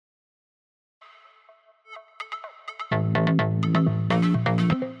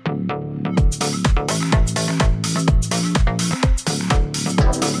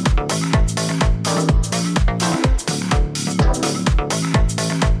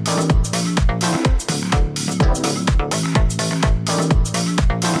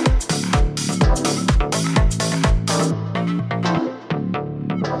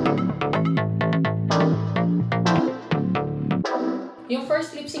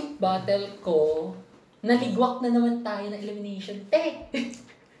sync battle ko, naligwak na naman tayo ng elimination.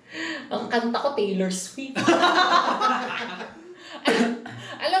 Ang kanta ko, Taylor Swift.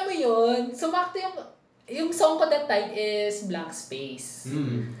 Alam mo yun, sumakto yung song ko that time is Blank Space.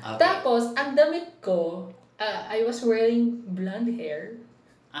 Okay. Tapos, ang damit ko, I was wearing blonde hair,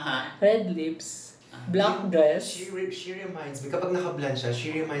 red lips, black dress. She reminds me, kapag naka-blonde siya,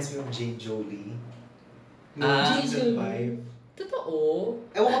 she reminds me of Jade Jolie. No, Jade season Jolie. 5. Totoo.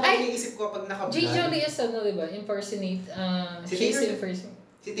 Ewan ko ba iniisip ko kapag naka-blonde. Jade Jolie is diba? Impersonate. Si She's Taylor- impersonate.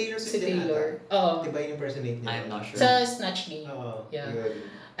 Si Taylor Si Swift din Taylor. ata. Oo. Diba yung impersonate niya? I'm not sure. Sa Snatch Game. Oo. Yeah. Yun.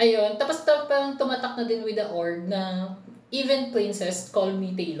 Ayun. Tapos parang tumatak na din with the org na even Princess call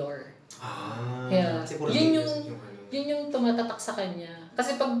me Taylor. Yeah. Kasi puro Yun Taylor yung- Swift ano. Yun yung tumatatak sa kanya.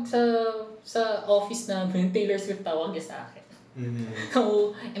 Kasi pag sa office namin, Taylor Swift tawag niya sa akin.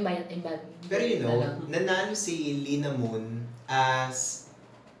 So, embad. Pero you know, nanalo si Lina Moon as,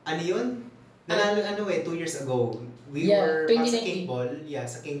 ano yun? Nanalo 2 years ago. We were 2019. sa King Ball. Yeah,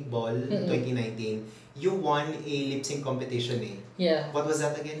 sa King Ball 2019. You won a lip sync competition eh. Yeah. What was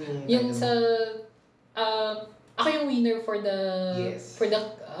that again? Yung sa ako yung winner for the Yes.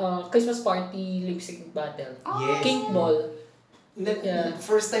 Christmas party lip sync battle. Yes. King Ball. Yeah.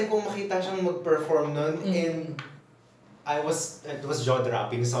 First time kong makita siyang mag-perform nun and it was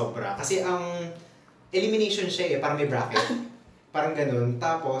jaw-dropping sobra. Kasi ang elimination siya parang may bracket. Parang ganun.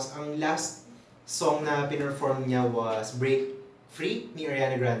 Tapos, ang last song na pinerform niya was Break Free ni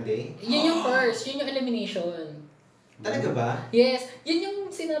Ariana Grande. Yun yung first, yun yung elimination. Talaga ba? Yes, yun yung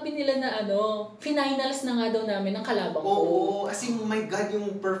sinabi nila na finals na nga daw namin ng kalabang ko. Oo, as in, my God,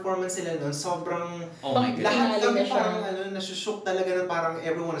 yung performance nila nun, sobrang... Oh my God. Lahat Finale kami na siya. parang nasushook talaga na parang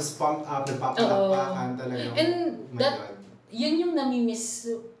everyone is pumped up, nagpapalakpakan talaga. And Oh my that, God. yun yung namimiss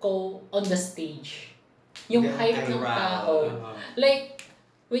ko on the stage. Yung Yeah, hype ng tao. Like,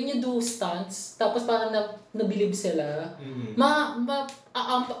 when you do stunts, tapos parang nabilib sila, ma-amp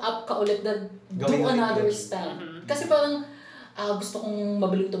up ka ulit na do Gawin ulit another yun. stunt. Kasi parang, gusto kong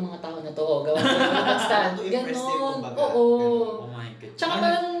mabaliw itong mga tao na to. Gawin ko ng stunt. To impress them, Ganon. kumbaga. Oo. Oh my God. Tsaka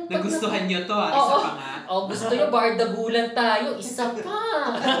parang... Nagustuhan niyo to isa Oo. pa nga. Gusto nyo, bardagulan tayo. Isa pa.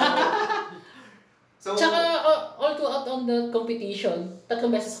 So, Tsaka, all throughout on the competition,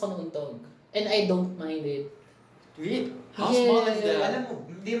 3 beses ako nauntog. And I don't mind it. Really? How small is Yeah. that? alam mo,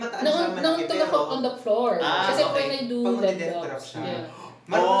 hindi mataas siya malaki, Nauntog ako on the floor. Kasi okay. when I do Pag death mag-death drops. drop siya. Yeah.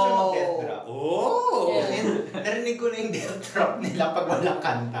 Marunong siya mag-death drop. Oh! Yeah. And narinig ko na yung death drop nila pag walang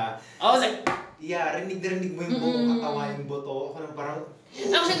kanta. I was like, Yeah, rinig mo yung buong katawan, yung buto. Ako lang parang...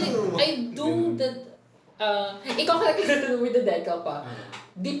 Actually, I do the... ikaw ka nagkakaroon with the dead ka pa.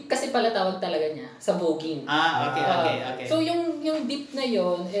 Deep kasi pala tawag talaga niya sa voguing. okay. So yung deep na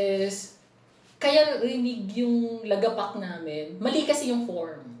yon is kaya rinig yung lagapak namin. Mali kasi yung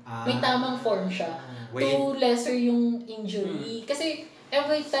form. May tamang form siya. To lesser yung injury. Kasi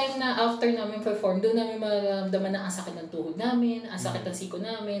every time na after namin perform, doon namin mararamdaman na ang sakit ng tuhod namin, ang sakit ng siko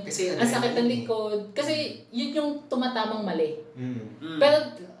namin, Kasi ang sakit ng likod. Kasi yun yung tumatamang mali. Mm. Pero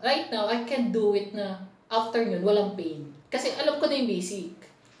right now, I can do it na after yun, walang pain. Kasi alam ko na yung basic.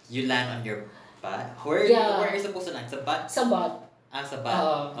 You land on your butt? Where Yeah. are you supposed to land? Sa butt? Sa butt. Sa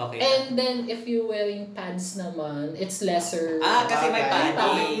butt. Okay. And then, if you wearing pads naman, it's lesser. Kasi may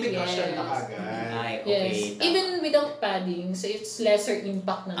padding. May cushion Yes. na kagad. Ay, okay. Yes. Even without padding, so it's lesser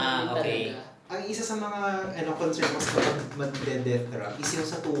impact naman din okay. talaga. Ang isa sa mga concern ko sa mag-death drop is yung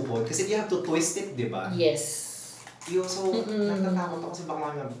sa tuhod. Kasi you have to twist it, di ba? Yes. Yung so, natatakot ako kasi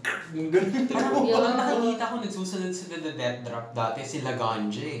baka mga ganun. Parang nakikita ko nagsusunod sila the death drop dati, sila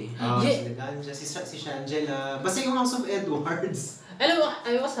Ganja eh. Si Ganja, si Shangela. Basta yung House of Edwards. Alam mo,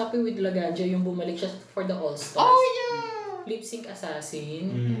 I was happy with Laganja yung bumalik siya for the All-Stars. Oh, yeah! Lip Sync Assassin.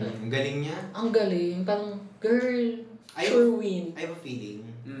 Ang galing niya. Ang galing. Parang, girl, I- sure win. I have a feeling,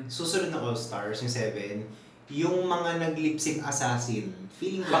 susunod na All-Stars, yung 7, yung mga nag-lip-sync assassin,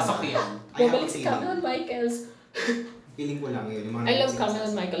 feeling ko Pasok lang. yan. I have a Babalik si feeling. Cameron Michaels. Feeling ko lang yun. Yung mga I love lip-sync Cameron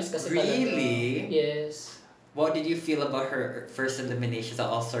assassin. Michaels kasi Really? talaga. Yes. What did you feel about her first elimination sa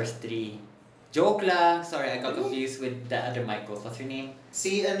All-Stars 3? Joke lang. Sorry, I got confused with the other Michaels. What's your name?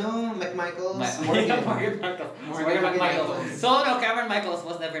 Si McMichaels? Morgan Morgan. Michaels. Morgan McMichaels. So no, Cameron Michaels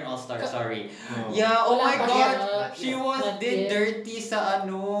was never an All-Star. Sorry. No. Yeah, oh Wala my pa God. siya. She Not did yet. dirty sa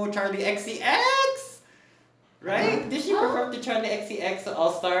Charlie XCX. Right? Did she perform to Charlie XCX sa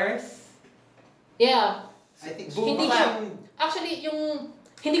All-Stars? Yeah. I think Boom Hindi clap. ko, actually,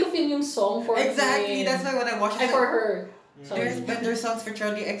 hindi ko feel yung song for Exactly. him. That's why when I watched it, For her. there's Sorry. better songs for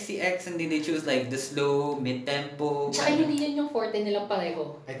Charlie XCX and then they choose like the slow, mid-tempo. Tsaka hindi yan yung forte nila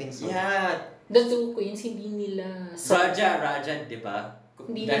pareho. I think so. Yeah. The two queens, hindi nila... Raja, di ba?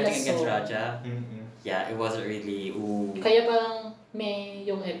 hindi nila Batting against so. Raja, Mm-mm. yeah, it wasn't really, ooh. Kaya parang may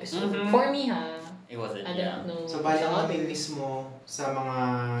yung episode. Mhm. For me ha, It wasn't, I yeah. don't know. So, bali sa ang others. namimiss mo sa mga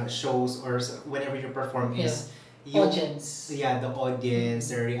shows or whenever you perform is yung Audience. yeah, the audience,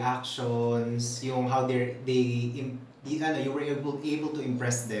 their reactions, yung how you were able to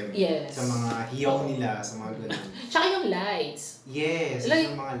impress them Yes. sa mga hiyaw nila, sa mga ganun. Tsaka yung lights. Yes, Like,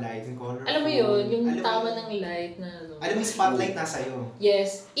 yung mga lights and colorful. Alam mo yun, yung Alam mo tama yun. ng light na ano. Alam mo yung spotlight nasa iyo.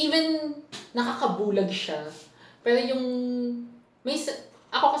 Yes. Even nakakabulag siya. Pero yung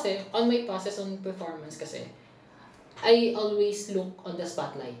ako kasi, on my process on performance kasi, I always look on the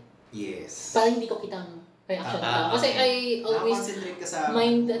spotlight. Yes. Para hindi ko kita ang reaction na. Kasi I always Nakakonsentrate ka sa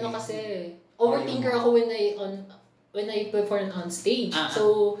mind kasi overthinker ako when I perform on stage.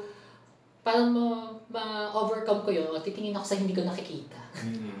 So parang ma-overcome ko yun, titingin ako sa hindi ko nakikita.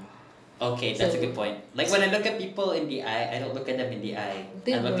 Okay, that's a good point. Like when I look at people in the eye, I don't look at them in the eye.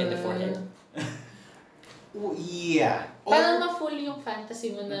 I look at the forehead. Oh, yeah. Parang ma-full yung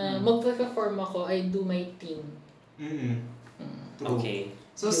fantasy mo na mag-perform ako, I do my thing. True. Okay.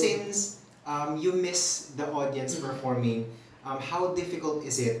 So since you miss the audience performing, how difficult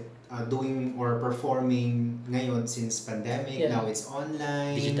is it doing or performing ngayon since pandemic? Yeah. Now it's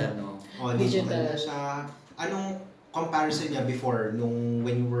online. Digital, no? Digital na Digital. siya. Anong comparison niya before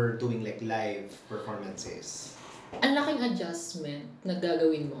when you were doing like live performances? Ang laking adjustment na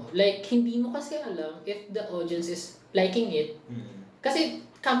gagawin mo. Like, hindi mo kasi alam if the audience is liking it. Kasi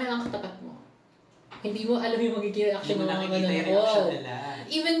camera ang katapat mo. Hindi mo alam yung magiging reaction Hindi mo ng mga nakikita yung manonood. reaction nila.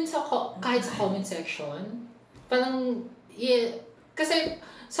 Even sa kahit sa comment section, parang, yeah, kasi,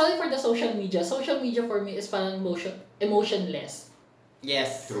 sorry for the social media. Social media for me is parang emotionless.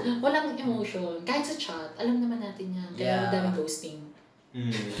 Yes. True. Walang emotion. Kahit sa chat, alam naman natin yan. Kaya daming ghosting.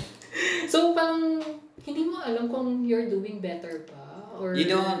 So, parang, hindi mo alam kung you're doing better pa. Or, You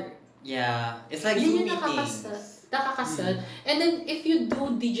don't, yeah. It's like yun Zoom yung meetings. nakakasad. And then, if you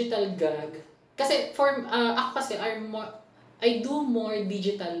do digital gag, kasi ako kasi, I do more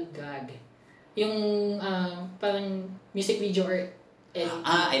digital gag. Yung parang music video or anything.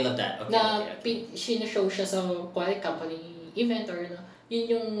 I love that. Okay, Na okay. sinashow siya sa company event or yun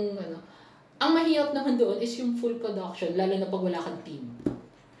yung ang mahirap naman doon is yung full production, lalo na pag wala kang team.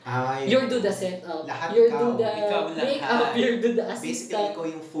 You do the setup, Lahat you ikaw. do the Ikaw makeup, lahat. you do the Basically, assistant. ikaw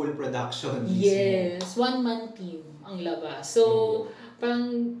yung full production. Yes, one-man team ang labas. So,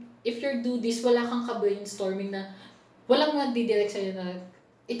 parang if you do this, wala kang ka-brainstorming na walang nagdidirect sa'yo na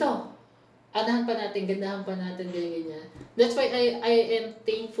ito, anahan pa natin, gandahan pa natin, ganyan. That's why I am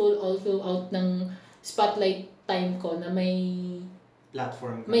thankful also out ng spotlight time ko na may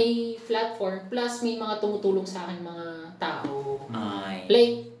Platform ka. may platform plus may mga tumutulong sa akin mga tao. Ay.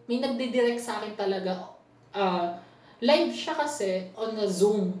 Like, may nagdidirect sa akin talaga. Live siya kasi on a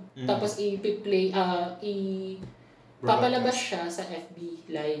Zoom. Tapos ipi-play, papalabas siya sa FB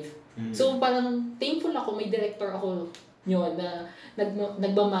Live. So, parang thankful ako, may director ako yun na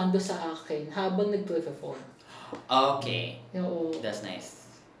nagmamando sa akin habang nag-perform. Okay. Oo. That's nice.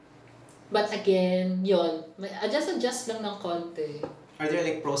 But again, yun, adjust lang ng konti. Are there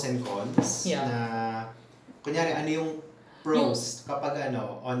like pros and cons? Yeah. Na, kunyari, ano yung pros kapag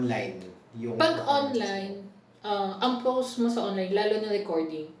online? Yung Pag performances online, ang pros mo sa online, lalo na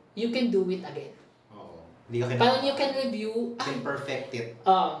recording, you can do it again. mo? Oo. Hindi ka Parang you can review, You can perfect it.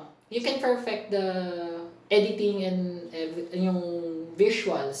 you can perfect the editing and yung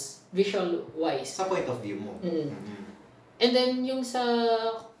visual-wise. Sa point of view mo. And then yung sa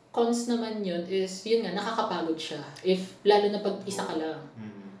cons naman yun is, yun nga, nakakapagod siya. Lalo na pag isa ka lang.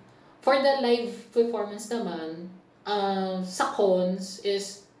 For the live performance naman, sa cons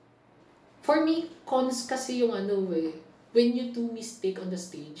is, for me, cons kasi yung when you do mistake on the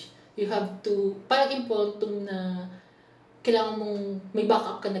stage, you have to, parang impromptu na kailangan mong may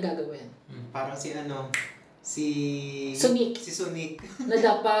backup ka na gagawin. Parang si Sonic. Si Sonic.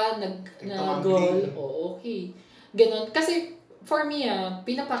 Nadapa, Tumambling. nag-goal, okay. Ganon. Kasi, for me,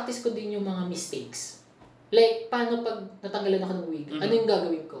 pinapractice ko din yung mga mistakes. Like, paano pag natanggalan ako ng wig? Ano yung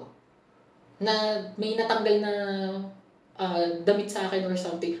gagawin ko? Na may natanggal na damit sa akin or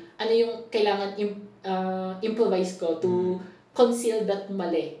something. Ano yung kailangan improvise ko to conceal that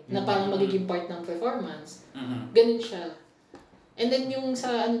mali na parang magiging part ng performance. Ganun siya. And then yung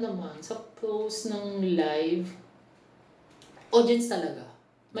sa sa pros ng live, audience talaga.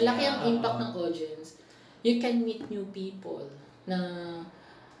 Malaki ang impact ng audience. You can meet new people na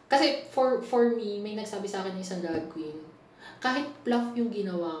kasi for me, may nagsabi sa akin ng isang drag queen, kahit bluff yung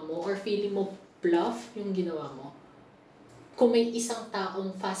ginawa mo or feeling mo bluff yung ginawa mo, kung may isang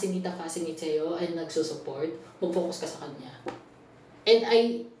taong fascinate sa'yo ay nagsusupport, mag-focus ka sa kanya.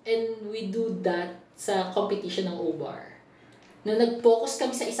 And we do that sa competition ng O-Bar. Na nag-focus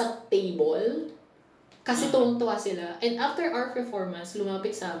kami sa isang table kasi tuwang-tuwa sila. And after our performance,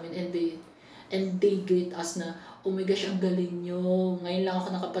 lumapit sa amin and they greet us na, oh my gosh, ang galing nyo. Ngayon lang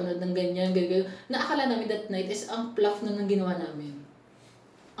ako nakapanood ng ganyan, ganyan. Naakala namin that night is ang fluff na nang ginawa namin.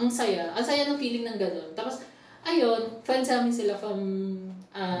 Ang saya. Ang saya ng feeling ng gano'n. Tapos, ayun, friends namin sila from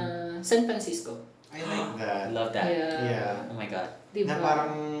San Francisco. I like that. Love that. Yeah. Oh my God. Diba? Na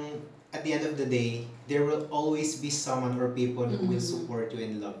parang, at the end of the day, there will always be someone or people who will support you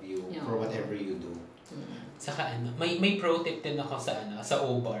and love you for whatever you do. Saka may pro tip din ako sa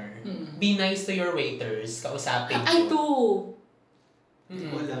O-Bar. Be nice to your waiters, kausapin mo. Ay, too! Hindi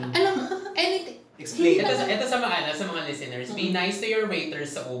ko alam. Alam, anything. Explain. Ito sa mga listeners, be nice to your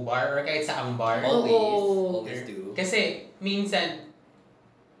waiters sa O-Bar or kahit sa bar. Always do. Kasi minsan,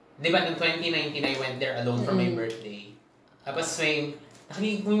 di ba noong 2019 I went there alone for my birthday. Tapos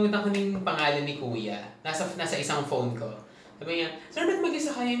pumunta ko ng pangalan ni Kuya. Nasa isang phone ko. Sabi niya, sir, ba't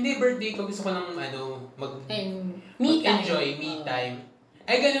mag-isa kayo? Hindi, birthday ko. Gusto ko ng mag-enjoy, me time.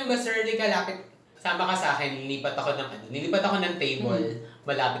 Ay, ganun ba, sir? Di ka lapit. Sama ka sa akin, nilipat ako ng table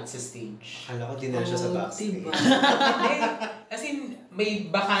malapit sa stage. Akala ko dinala siya sa backstage. As in, may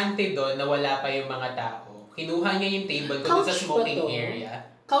bakante doon na wala pa yung mga tao. Kinuha niya yung table ko doon sa Couch smoking ba to? area.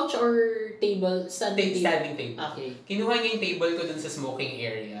 Couch or table? Standing table? Standing table. Okay. Kinuha niya yung table ko doon sa smoking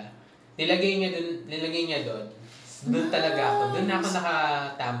area. Nilagay niya doon. Doon talaga ako. Doon na ako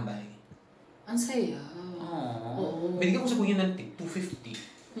nakatambay. Ang saya. Aww. Oo. Binigyan ko sa kuya ng tip,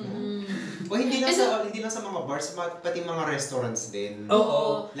 250. O hindi lang sa mga bars, pati mga restaurants din.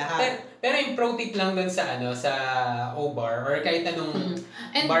 Oo. Lahat. Pero yung pro tip lang doon sa sa O-Bar or kahit anong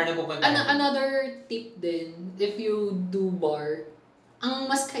And bar na pupunta. Another tip din, if you do bar, ang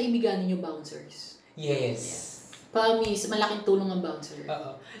mas kaibiganin yung bouncers. Yes. Promise, malaking tulong ang bouncer.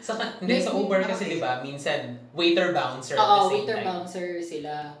 Oo. Sa O-Bar kasi, di ba, minsan, waiter-bouncer at the Oo, same waiter-bouncer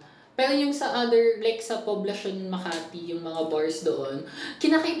sila. Pero yung sa other, like sa Poblacion Makati, yung mga bars doon,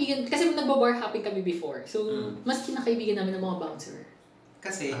 kinakaibigan, kasi nagbo-bar hopping kami before. So, mas kinakaibigan namin ng mga bouncer.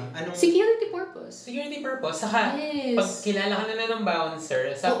 Kasi, anong... Security purpose. Security purpose. Saka, Yes. pag kilala ka na ng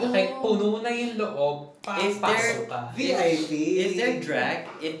bouncer, kahit puno na yung loob, pasok ka. VIP. Is there drag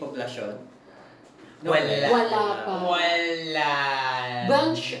in Poblacion? Wala. Wala pa. Wala.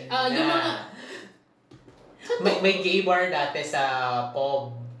 Branch, yung mga... May gay bar dati sa Pob.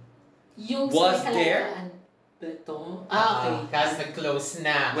 Yung Was sa there? Beto? Okay. Kasi nag-close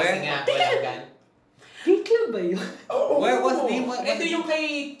na. Where? Kasi nga, walang gan. Gay club ba yun? Where was the name? Ito yung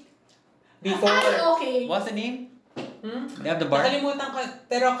kay... Before. Ay, okay. What's the name? They have the bar? Nakalimutan ko,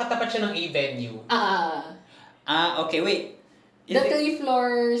 pero katapat siya ng A-venue. Okay, wait. The 3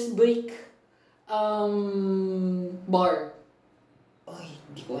 floors brick bar Oy,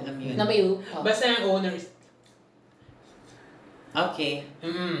 hindi ko alam yun. na may rooftop. Basta yung owners. Okay.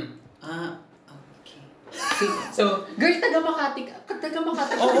 Okay. So, Girl, taga Makati ka. Taga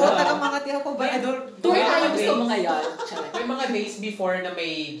Makati ka. Oo, taga Makati ako ba? Tour May tayo, mga gusto mo days- ngayon. Charot. may mga days before na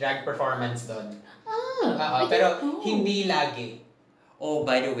may drag performance doon. I Pero don't know. hindi lagi. Oh,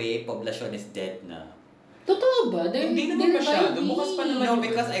 by the way, Poblacion is dead na. Totoo ba? Hindi naman masyado. Bukas pa naman. No,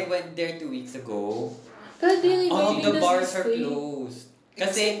 because I went there 2 weeks ago. Pero they're All of reviving the bars are system. closed.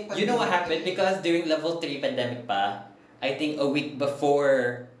 Kasi, you know what happened? Because during level 3 pandemic pa, I think a week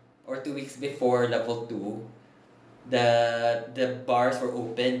before or 2 weeks before level 2, the bars were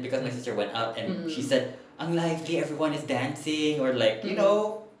open because my sister went out and she said, ang lively, everyone is dancing or like, you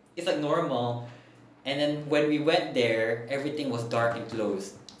know, it's like normal. And then when we went there, everything was dark and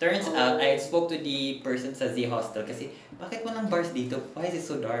closed. Turns out, I spoke to the person sa Z Hostel kasi, bakit walang bars dito? Why is it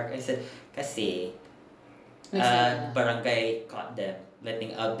so dark? I said, kasi, barangay caught them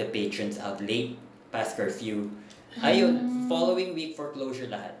letting out the patrons out late past curfew. Ayun, following week foreclosure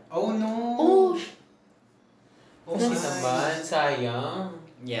lahat. Oh no! Oh, Oh Kasi my. naman, sayang.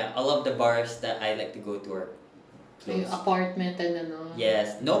 Yeah, all of the bars that I like to go to are yung closed. apartment and ano.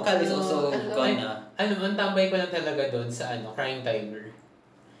 Yes, Nocal is also gone na. Ang tambay ko lang talaga doon sa Crying Tiger.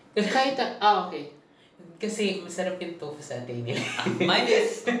 Kahit, okay. Kasi masarap yung tofu sa atin nila. Mine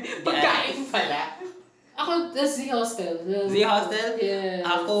is Pagkain pala. Ako, the Z Hostel. Z Hostel? Yeah.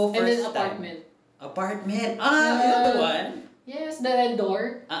 Ako And then first time. apartment. Apartment. You know the one? Yes, the red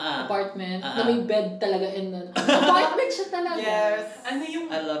door. Apartment. Na may bed talaga and then, apartment siya talaga. Yes. Ano yung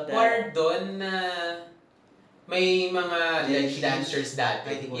I love that. bar doon na may mga ledge dancers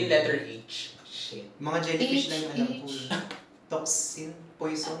dati? Yung letter H. Shit. Mga jellyfish lang yung alam ko. H. Toxin,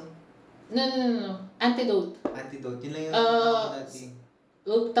 poison, No. Antidote. antidote. Yun lang yung Ah, dati.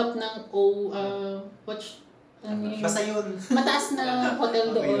 Rooftop ng Ano yun? Basta yun. Mataas na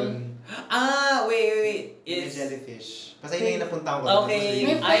hotel Okay, doon. yun. Wait. Yung Is jellyfish. Basta yun yung napunta ko. Okay.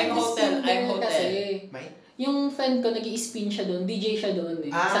 May I'm friend hotel, din I'm there hotel. kasi. May? Yung friend ko, nag-i-spin siya doon. DJ siya doon eh.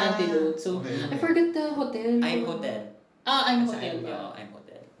 Ah, Sa Antidote. So, okay. I forgot the hotel. I'm hotel. I'm Sa hotel. I'm- I'm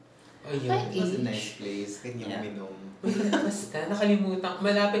hotel. Oh, yun. Ay, It was a nice place. Kanya Yeah. uminom. Basta, nakalimutan.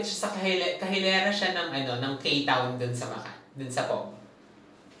 Malapit siya sa kahilera siya ng K-Town dun sa dun sa POG.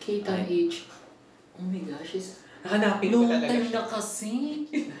 K-Town H. Oh my gosh. Hanapin ko Long talaga time siya. na kasi.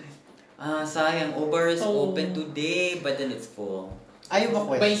 Sayang. Uber is Oh. open today, but then it's full. Ayaw ba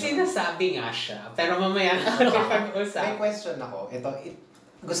question? May sinasabi nga siya, pero mamaya natin May pag-usap. question ako.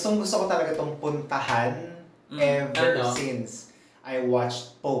 Gustong-gusto ko talaga itong puntahan ever Ano? since I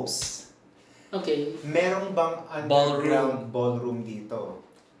watched Pose. Okay. Merong bang underground ballroom dito?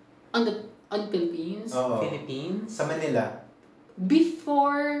 On Philippines. Oo. Philippines? Sa Manila.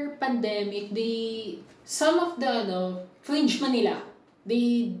 Before pandemic, some of the Fringe Manila,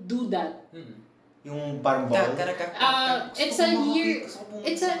 they do that. Yung parang ball. It's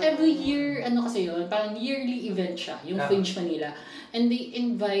a every year, kasi yun, parang yearly event siya, yung Fringe Manila. And they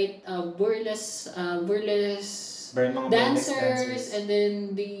invite burlesque Mga dancers, and then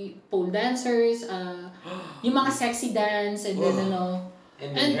the pole dancers, yung mga sexy dance, and then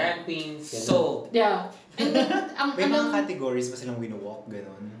And then drag queens. So, yeah. And then, May mga categories ba silang winowalk,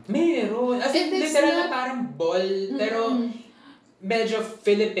 gano'n? Meron. As in, It is literal na not- parang ball, pero medyo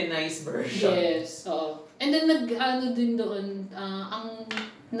Philippinized version. Yes, oo. And then din doon,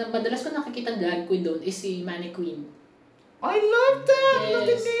 madalas ko nakikita drag queen doon is si Manny Queen. I love that! Yes.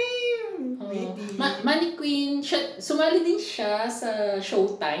 What's the name? Manny Queen, sumali din siya sa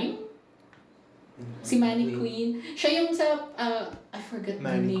Showtime. Si Manny Queen. Siya yung sa, I forgot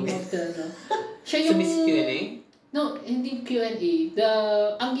Manny the name Queen. of the, Siya Sa yung... Miss Q&A? No, hindi Q&A.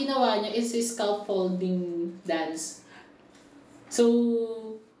 Ang ginawa niya is a scaffolding dance. So,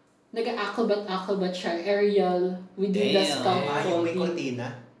 nag-acrobat siya, aerial, within the Damn. Yung may scaffolding. cortina?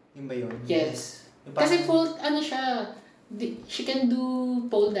 Yung ba yun? Yes. Yung parang- Kasi full, siya, she can do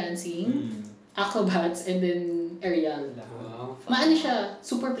pole dancing, Mm. acrobats, and then aerial. Wow. Maano siya,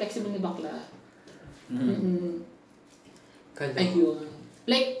 super flexible ni bakla. Mm-mm. Ayun.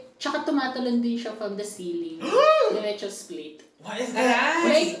 Like, tsaka tumatalon din siya from the ceiling. Diretso split. what is that?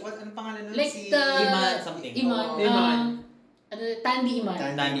 Like- Anong pangalan nun? Like Si... the... Iman something. Iman. Iman. Tandy Iman.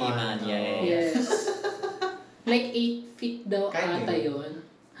 Tandy Iman, yeah. Yes. Like 8 feet daw Kaya ata yun? yun.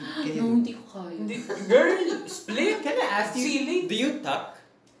 Can you No, do- hindi ko kaya. Girl, split? Can I ask you, Ceiling? do you tuck?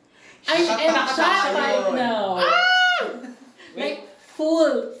 I am Nakatak shot siya right yun. now. Wait. Like,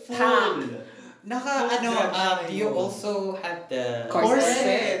 full tap. Drag Do you siya. also have the...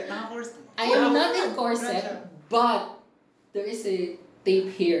 Corset. Naka-corset. I am not in corset, but there is a tape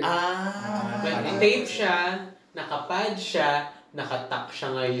here. Tape siya, nakapad siya, nakatak siya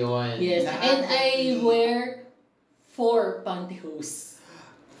ngayon. Yes, Lahat and ng I tape. wear 4 pantyhose.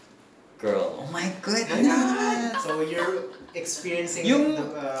 Girl, oh my goodness. So you're experiencing Yung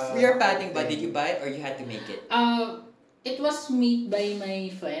your padding ba, thing. did you buy it or you had to make it? It was made by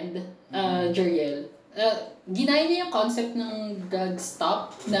my friend, Jeriel. Ginaya niya yung concept ng drug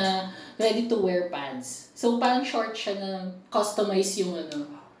stop na ready-to-wear pants. So, parang short siya na customize yung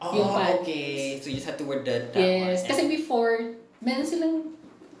yung pants. Okay. So you just have to wear that Yes. one. Kasi before, meron silang,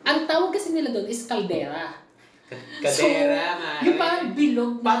 ang tawag kasi nila doon is caldera. Kadera, man. Yung parang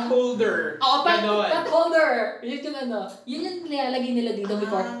bilog na... Pot holder. Oo, Ganon. pot holder! Yun yung yun yung nilalagay nila dito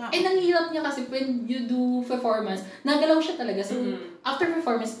before. And ang hirap niya kasi when you do performance, nagalaw siya talaga. So, after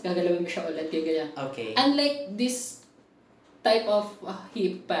performance, gagalawin mo siya ulit, ganyan. Okay. Unlike this type of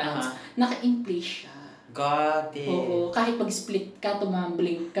hip pants, naka-in-place siya. Got it. Oo, kahit mag-split ka,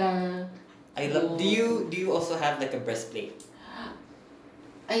 tumambling ka. I love. Oo. Do you also have like a breastplate?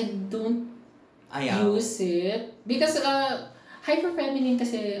 I don't Ayaw. use it. Because hyper-feminine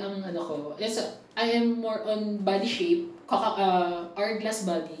kasi ang ko. Yes, I am more on body shape, hourglass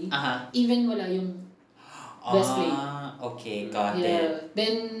body. Even wala yung breastplate. Okay, got it. Yeah.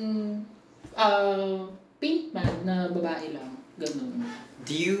 Then, pink man na babae lang. Ganun.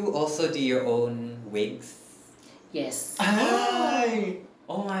 Do you also do your own wigs? Yes. Ay!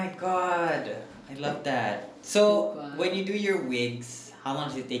 Oh my god. I love that. So, Diba? when you do your wigs, how long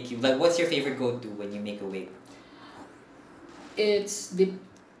does it take you? Like, what's your favorite go-to when you make a wig? It's the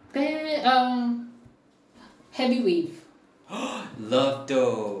heavy wave. Love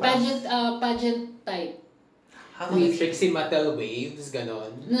those. Pageant type. How Yung long is it? Trixie Mattel waves,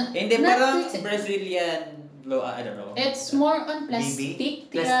 ganon. Hindi, Not parang Trixie- Brazilian blow, I don't know. It's more on plastic.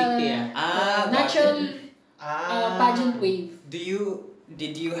 Plastic, yeah. Natural Ah. pageant wave.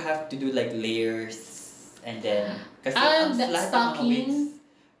 Did you have to do like layers And then, kasi And ang that flat ng mga stocking. wigs.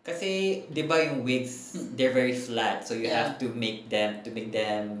 Kasi, di ba yung wigs, they're very flat. So you Yeah. have to make them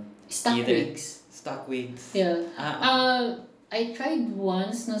Stock either wigs. stock wigs. Yeah. Ah, I tried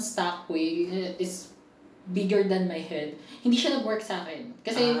once na stock wig. Is bigger than my head. Hindi siya nag-work sa akin.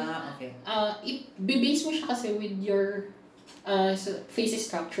 Kasi, okay. base mo siya kasi with your face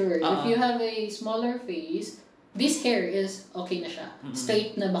structure. If you have a smaller face, this hair is okay na siya.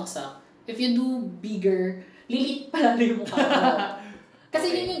 Straight na baksak. If you do bigger, lilit pala na yung mukha mo. Kasi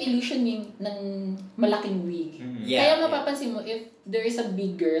Okay. yun yung illusion ng malaking wig. Yeah, Kaya mapapansin mo, if there is a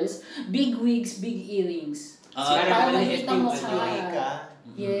big girls, big wigs, big earrings. Ah, Para maliit makita mo yung ka. ka.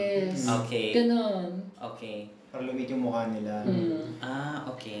 Yes. Okay. Ganon. Okay. Para lumit yung mukha nila.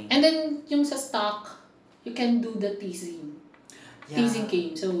 Okay. And then, yung sa stock, you can do the teasing. Yeah. Teasing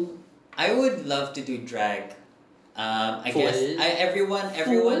game. So, I would love to do drag. I Full? guess everyone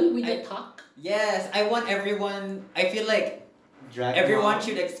full with I- the tuck. Yes, I want everyone. I feel like Drag everyone mom.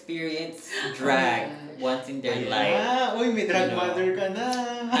 should experience drag once in their life. Ah, uy, may drag You know. mother ka na.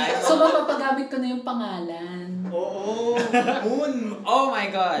 So, mapapagamit ko na yung pangalan. Oo, Moon. Oh my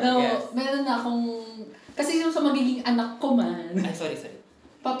God! No, Yes. meron na akong... Kasi yung sa magiging anak ko man, Ay, sorry.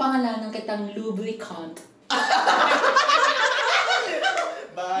 papangalanan kitang lubricant.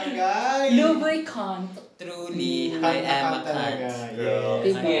 Bagay. Lubricant. Truly, I Kanta am ka a talaga. cunt, girl. Yes.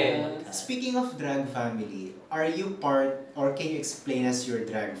 Diba? Yes. Speaking of drag family, are you part or can you explain us your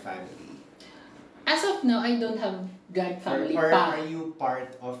drag family? As of now, I don't have drag family Or pa. are you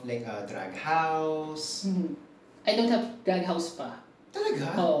part of like a drag house? Mhm. I don't have drag house pa.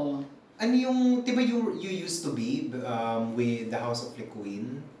 Talaga? Oo. Ano yung, di ba you used to be with the House of the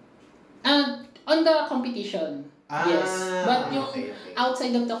Queen? On the competition, yes. But yung okay.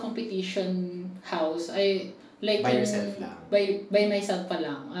 outside of the competition house, I like By yung- yourself lang? By myself pa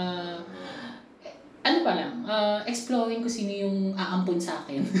lang. Ano pa lang, exploring ko sino yung aampon sa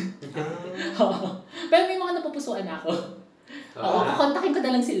akin. Oo. Pero may mga napupusuan ako. Oo, kukontakin ko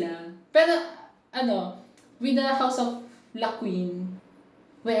na lang sila. Pero, with the House of La Queen,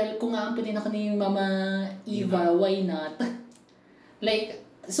 well, kung aampunin ako ni Mama Eva, why not? Like,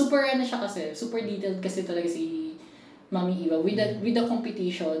 super siya kasi, super detailed kasi talaga si Mami Eva. With the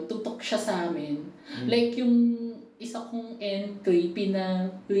competition, tutok siya sa amin. Like, yung isa kong entry,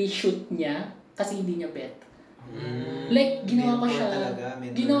 pina-reshoot niya kasi hindi niya bet. Like, ginawa ko Mentor siya, talaga,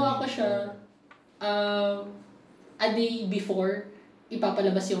 mentor. a day before,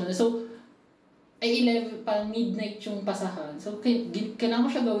 ipapalabas yung ano. So, ay 11, parang midnight yung pasahan. So, kailangan ko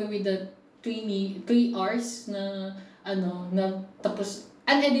siya gawin with the 3 hours na, na tapos,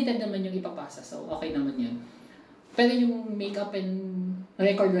 unedited naman yung ipapasa. So, okay naman yun. Pero yung makeup and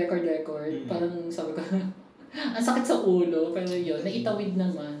record, parang sabi ko, ang sakit sa ulo. Pero yun, naitawid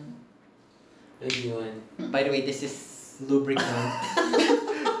naman. Ayun. By the way, this is Lubricant.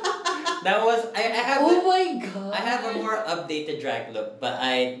 that was I have Oh my God! I have a more updated drag look, but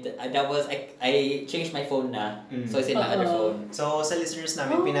I changed my phone na, so it's in my other phone. So, sa listeners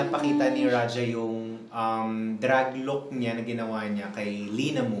namin, pinapakita ni Raja yung drag look niya na ginawa niya kay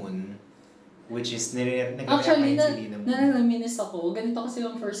Lina Moon, which is Actually, nag-react si Lina Moon. nananaminis ako. Ganito kasi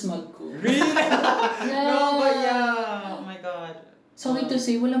yung first mug ko. Really? Yeah. No, but yeah. Oh my God. Sorry to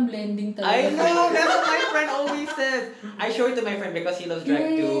say, walang blending talaga. I know. That's what my friend always says. I show it to my friend because he loves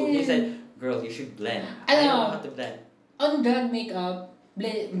drag too. He Yes. said, "Girl, you should blend." I I don't know. know how to blend. On drag makeup,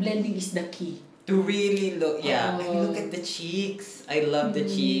 blending is the key. To really look, yeah. I mean, Oh. look at the cheeks. I love the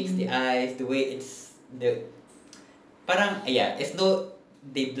cheeks, the eyes, the way it's parang it's no.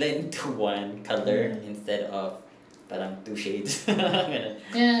 They blend to one color instead of parang 2 shades. Ganun.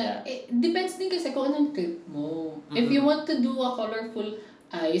 Yeah. Depends din kasi kung anong trip mo. If you want to do a colorful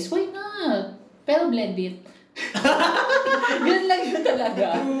eyes, why not? Pero blend it. Yun lang yun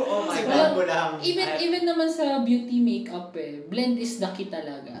talaga. Oh my Sigurado God. mo lang. Even naman sa beauty makeup blend is the key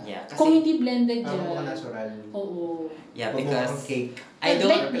talaga. Yeah, kasi- Kung hindi blended yan. Mukhang natural. Oo. Yeah, Mukhang because cake. I Like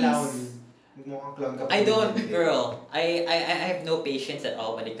don't. Clown. this. Mukhang clown ka. I don't, girl. I have no patience at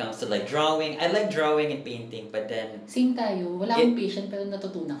all when it comes to like drawing. I like drawing and painting, but then Same tayo. Wala akong patient pero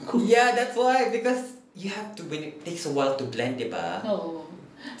natutunan ko. yeah, that's why because you have to when it takes a while to blend, diba? Oo.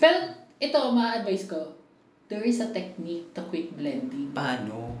 Pero ito, ma-advise ko. There is a technique to quick blending.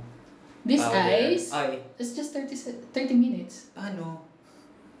 Paano? This Powder. eyes, Ay, it's just 30 minutes. paano?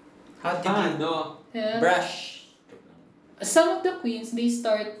 How did you Yeah. brush? Some of the queens, they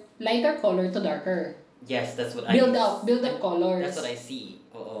start lighter color to darker. Yes, that's what Build up colors. That's what I see.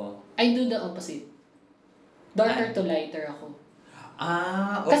 Oo. I do the opposite. Darker to lighter ako.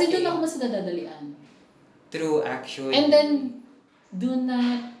 Ah, okay. Kasi doon ako mas nadadalian. True, actually. And then, do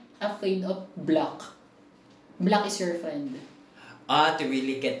not afraid of black. black is your friend. To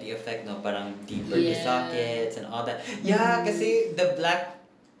really get the effect, no? Parang deeper the sockets and all that. Yeah, kasi the black...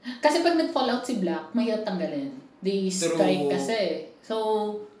 Kasi pag nag-fall out si black, mahirap tanggalin. They strike kasi. So,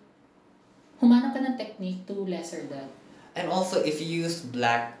 humanap ka ng technique to lesser that. And also, if you use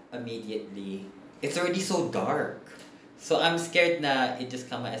black immediately, it's already so dark. So, I'm scared na it just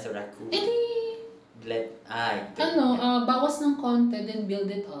come out as a raccoon. Bawas ng konti, then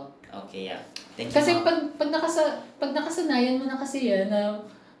build it up. Okay, yeah. Thank you, Kasi Mom. pag nakasanayan mo na kasi yan na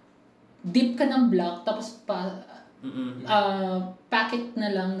dip ka ng black tapos packet na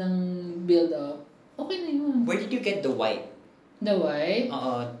lang ng build up, okay na yun. Where did you get the white? The white?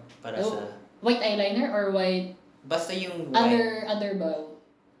 Oo, para sa... White eyeliner or white? Basta yung white. Underbow.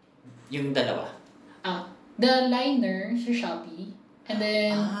 Yung dalawa. The liner sa Shopee. And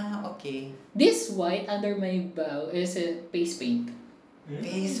then, okay. This white under my bow is a face paint.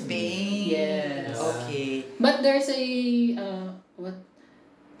 Face paint? Yes. Okay. But there's a,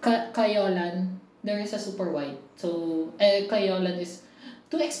 Kayolan. There is a super white. So, Kayolan is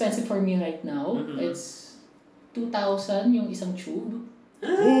too expensive for me right now. Mm-hmm. It's 2,000 yung isang tube.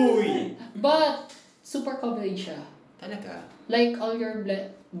 Uy! But, super coverage siya. Talaga? Like all your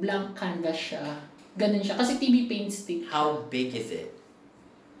blank canvas siya. Ganun siya. Kasi TB paint stick. How big is it?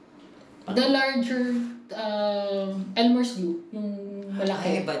 The larger Elmer's glue, yung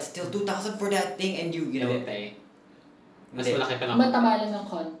malaki. But still 2,000 for that thing and you know. Mas malaki pa lang. Matabalan ng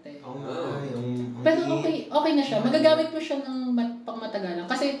konti. Pero okay na siya. Magagamit mo siya ng pangmatagalan.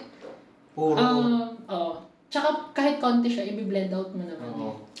 Kasi, tsaka kahit konti siya, i-blend out mo naman.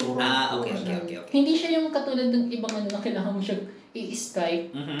 Okay. Hindi siya yung katulad ng ibang na kailangan mo siya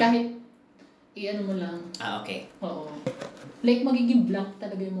i-strike. Kahit i-ano mo lang. Okay. Oo. Like, magiging blank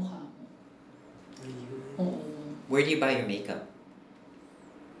talaga yung mukha mo. Oo. Where do you buy your makeup?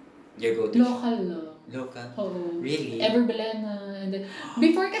 Your go-to? Local lang. Local? Oo. Really? Everbelena. And then,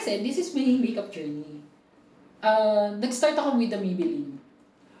 before kasi, this is my makeup journey. Nag-start ako with the Maybelline.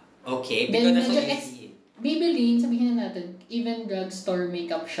 Okay, because that's what you see. Maybelline, sabihin na natin, even drugstore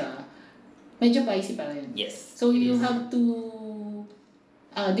makeup siya, medyo pricey pa rin. Yes. So, you have to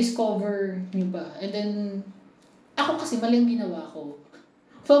discover nyo ba. And then, ako kasi mali ang ginawa ko.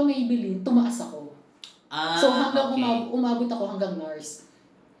 From Maybelline, tumaas ako. So, hanggang umabot ako hanggang NARS.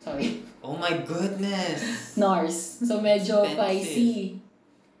 Sorry. Oh my goodness! NARS. So, medyo Expensive. pricey.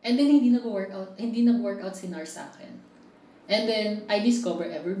 And then, hindi nag-workout si NARS sa akin. And then, I discover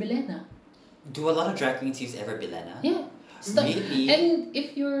Everbelena. Do a lot of drag queens use Everbelena? Yeah. Really? And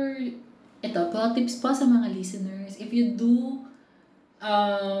if you're... Ito, pro tips po sa mga listeners. If you do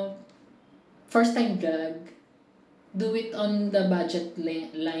first-time drag, do it on the budget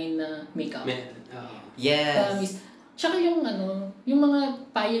line na makeup. Yes. Tsaka yung mga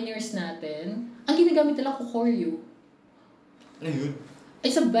pioneers natin, ang ginagamit nila Kokoryu. Ano yun?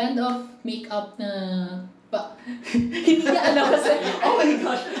 It's a band of makeup na... hindi niya alam kasi, oh my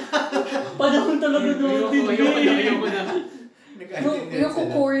gosh, panahon talaga natin. Ayoko na. Yung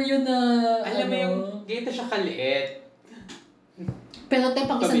Kokoryu na... Alam mo yung, ganito siya kaliit. Pero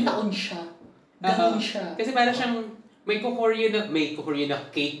pang isang taon siya. Ganun siya. Kasi parang siyang, may kukoryo na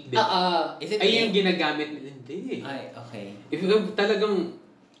cake din. Is it Ay, yung ginagamit nila. Hindi. Ay, okay. If talagang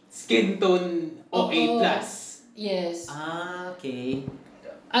skin tone okay plus. Yes. Okay.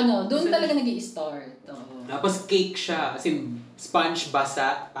 Doon talaga nag-i-start. Tapos cake siya. As in, sponge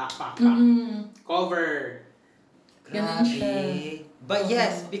basa, pak. Cover. Ganun siya. But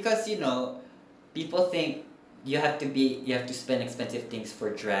yes, because people think you have to spend expensive things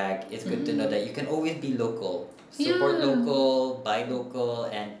for drag. It's good to know that you can always be local. Support local, buy local,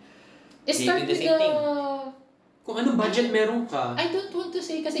 and Start do the with same thing. Kung anong budget meron ka. I don't want to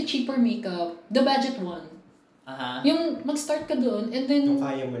say kasi cheaper makeup. The budget one. Yung mag-start ka doon and then... Yung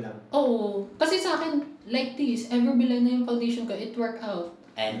kaya mo lang. Oo. Kasi sa akin, like this, Everbelena yung foundation ko, it worked out.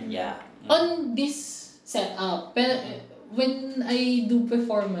 And yeah. On this setup. Pero when I do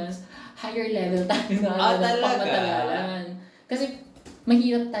performance, higher level tayo na pangmatagalan. Kasi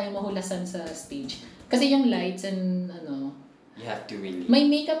mahirap tayo mahulasan sa stage. Kasi yung lights and You have to really... My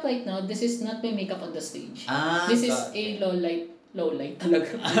makeup right now, this is not my makeup on the stage. This is a low light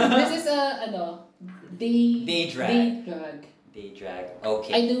talaga. This is a day drag. Day drag.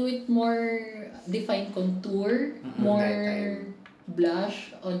 Okay. I do it more defined contour, more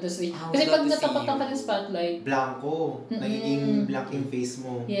blush on the stage. Kasi pag natapatan ka ng spotlight, blanco. Nagiging blank yung face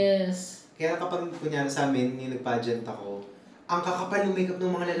mo. Yes. Kaya kapag kunyari sa amin, yung nag-pageant ako, ang kakapal ng makeup ng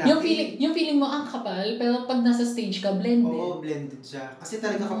mga lalaki. Yung feeling mo ang kapal, pero pag nasa stage ka, blended. Oo, blended siya. Kasi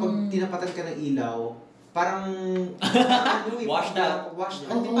talaga kapag tinapatan ka ng ilaw, parang washed out. Washed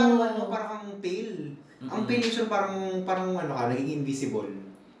Oo. out. Parang kang pale. Ang pelation parang ano ka, naging invisible.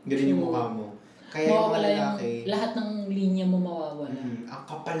 Ganun yung mukha mo. Kaya yung mawawala mga lalaki, lahat ng linya mo mawawala. ang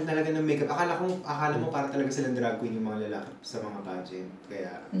kapal talaga ng makeup. Akala mo para talaga silang drag queen yung mga lalaki sa mga pageant.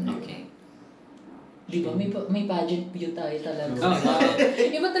 Kaya, Okay. Di ba? May pageant view tayo talaga. Oo.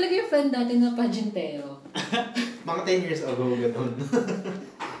 Iba talaga yung friend natin na pageantero. mga 10 years ago, ganun.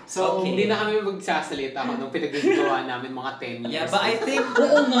 So, Okay. Hindi na kami magsasalita kung anong pinagagawa namin mga 10 years. Yeah, but I think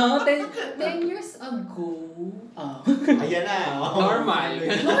Oo nga, 10 years ago. ayan na. Normal.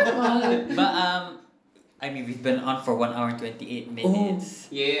 Normal. but I mean we've been on for 1 hour and 28 minutes.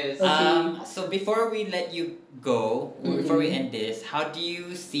 Yes. Okay. So before we let you go, before we end this, how do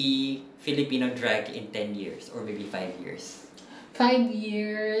you see Filipino drag in 10 years or maybe 5 years? 5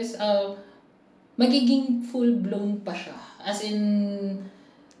 years, magiging full-blown pa siya. As in,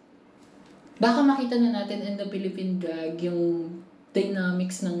 baka makita na natin in the Philippine drag yung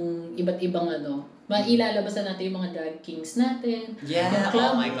dynamics ng iba't ibang mailalabas na natin yung mga drag kings natin. Yeah, Yung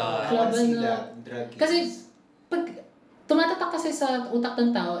club, oh my God. club I wanna see ano. that, drag kings. Kasi, pag tumatatak kasi sa utak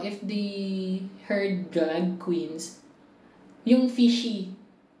ng tao, if they heard drag queens, yung fishy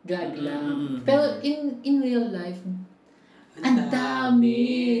drag lang. Pero in real life, ang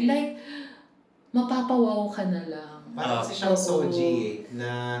dami. Like, mapapawaw ka na lang. Parang kasi siyang Oo. soji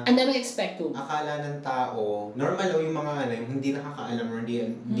na Ang dami expecto. akala ng tao, normal yung mga yung hindi nakakaalam or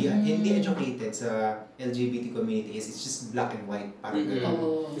hindi educated sa LGBT community is it's just black and white. Parang Mm-hmm. gano'n.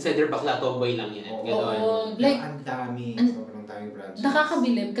 Oo. It's either bakla tomboy lang yan. Oo. Ganon. Oo. Pero Like, ang dami. Sobrang daming branches.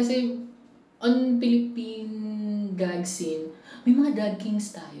 nakakabilib kasi on Philippine drag scene, may mga drag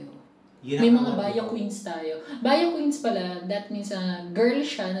kings tayo. Yun May ang mga alam baya ko. queens tayo. Baya queens pala, that means girl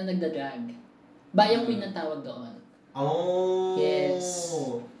siya na nagda-drag. Baya queen ang tawag doon. Oh. Yes.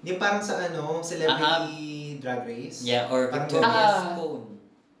 Yung parang sa celebrity drag race. Yeah, or Parang Victoria's Ah. Phone.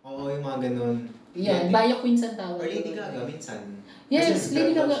 Oo, yung mga ganun. Yan, baya queens ang tawag Or Lady doon. Gaga, minsan. Yes, Kasi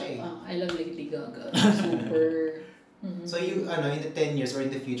Lady drag Gaga. siya eh. I love Lady Gaga. Super. Mhm. So you, in the 10 years or in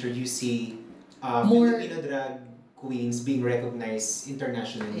the future, you see More- Filipino drag queens being recognized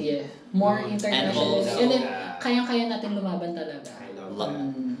internationally. Yeah, more international. also, And then, kayang-kaya natin lumaban talaga. I love Love. that.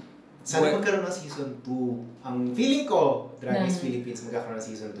 Mm. Sana Where- magkaroon ng season 2. Ang feeling ko, Drag Race Na- Philippines magkakaroon ng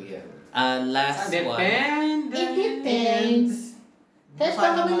season 2 yan. Last one. Depende. It depends. Tapos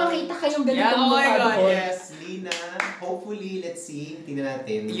baka may makita kayong ganitong Yeah, oh my mukha God, doon. Yes, Lina. Hopefully, let's see. Tingnan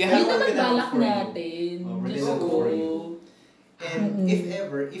natin. You Yun have- naman We're gonna balak look for you. natin. Oh, we're Diyos gonna look ko. for you. And Mm-mm. if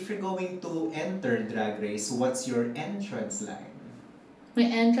ever, if you're going to enter Drag Race, what's your entrance line?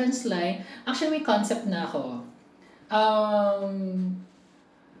 May entrance line. Actually, may concept na ako.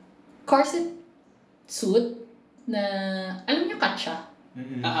 Corset suit na, alam niyo katsa?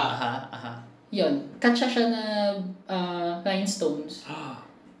 Mm-mm. Aha. Yun. Katsa siya na rhinestones.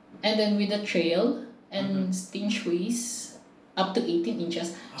 And then with a trail and stinch waist up to 18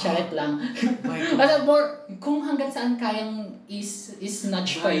 inches. Charet lang. My God. Kasi more, kung hanggang saan kayang is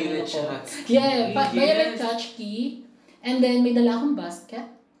notch pa yun Violet ako. Chachki. Yeah, Violet Yes. Chachki. And then may dala akong basket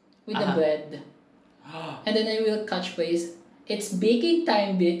with the bread. And then I will catch base. It's baking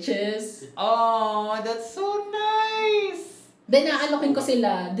time, bitches. Oh, that's so nice. Then naalokin ko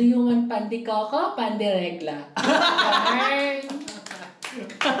sila, do you want pandi coco, pandi regla? Yarn!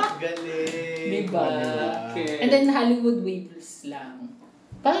 Galing. Diba? Okay. And then Hollywood waves lang.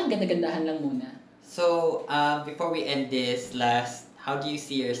 Parang ganda-gandahan lang muna. So, before we end this, how do you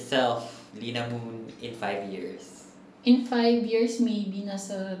see yourself, Lina Moon, in 5 years? In 5 years, maybe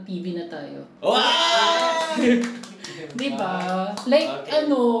nasa TV na tayo. Wow! Diba? Like, Okay.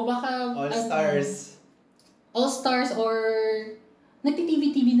 baka... All Stars. All Stars or...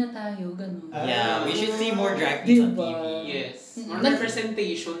 Nagti-TV-TV na tayo, ganun. Yeah, we should see more drag queens on Diba? TV. Yes. Mm. More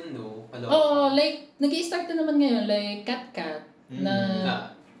representation, no? Oo, like, nag-i-start na naman ngayon, like, Cat na...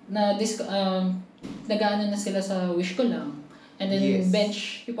 Ah. Nag-ano na sila sa Wish Ko Lang. And then Yes. Bench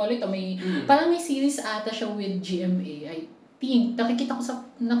Hippolyto, parang may series ata siya with GMA. I think, nakita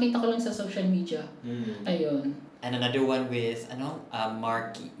ko lang sa social media. Ayun. And another one with,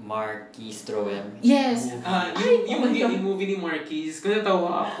 Marky Stroem. Yes! Ay, oh my God. Yung movie ni Marquez, kung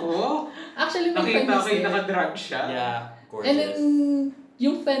natawa ako, Actually, may friend nakita ko is yung there. nakadrag siya. Yeah, gorgeous. And then,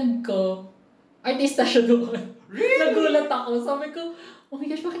 yung friend ko, artista siya doon. Really? Nagulat ako. Sabi ko, oh my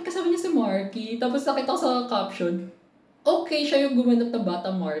gosh, bakit kasama niya si Marky? Tapos nakita ko sa caption, okay, siya yung gumanap ng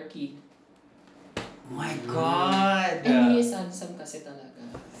bata Marky. Oh my God! And he is handsome kasi talaga.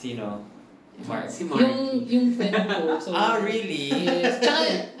 Sino? Mark. Si Marky. Yung friend ko. So, Really? Yes. Tsaka,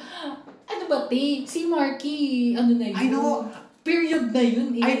 ano ba, si Marky, ano na yun? I know. Period na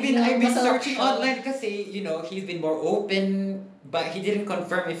yun eh. I've been Masarap searching siya. online kasi, he's been more open, but he didn't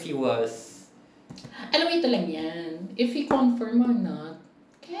confirm if he was Alam mo, ito lang yan. If he confirm or not,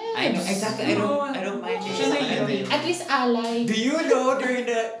 I know, exactly. I don't mind it. at least ally. Do you know during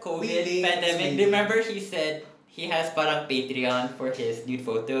the COVID Wait, pandemic, wait. remember he said he has parang Patreon for his nude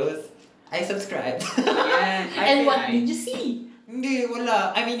photos? I subscribed. Yan. And what did you see? Hindi,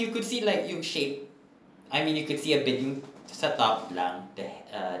 wala. I mean, you could see like yung shape. I mean, you could see a bit yung sa top lang.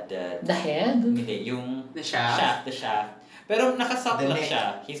 The head? Hindi, yung The shaft? The shaft. Pero nakasock The lang neck. siya.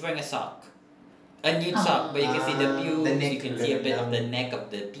 He's wearing a sock. A nude sock, but you can see the pubes, the neck you can see a bit of lang. the neck of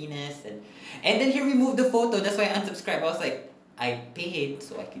the penis, and then he removed the photo. That's why I unsubscribed. I was like, I paid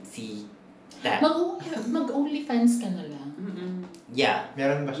so I could see that. Mag-OnlyFans ka na lang. Yeah.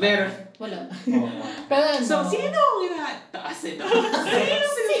 Meron ba siya? Meron. Wala. Oo. Pero ano? So, sino ang taas ito? Sino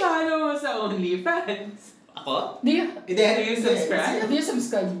sinipano mo sa OnlyFans? Ako? Do you, Hindi, Do you subscribe? do you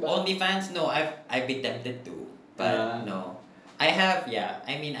subscribe ba? OnlyFans? No, I've been tempted to, but no. I have, yeah.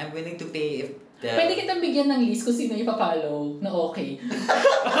 I mean, I'm willing to pay if the. Pwede kitang bigyan ng list kung sino ipapollow na okay.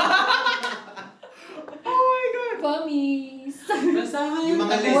 Oh my God! Promise. Basahan Yung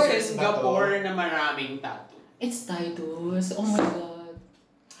mga sa lasers ba Singapore na maraming tattoo. It's Titus. Oh my God.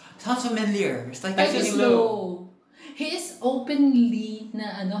 Sounds familiar. It's like Titus Titus Low. He is openly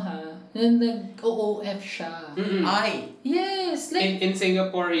na na nag-OOF siya. I. Yes, like, In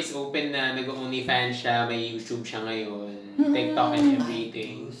Singapore, is open na nag-OnlyFans siya, may YouTube siya ngayon, TikTok and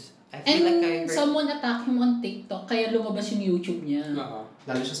everything. I feel like I and heard. someone attack him on TikTok, kaya lumabas yung YouTube niya. Oo.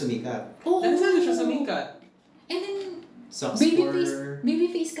 Lalo siya sumikat. Oo. Dahil saan siya sumikat? And then, Socks for...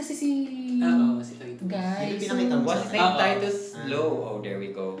 babyface kasi si Oo, si Titus. guys. Yung pinakita mo What's sa his name? Oo. Titus Low. Oh, there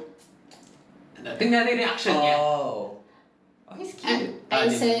we go. Tingnan natin reaction niya. Oh. Oh, he's cute. I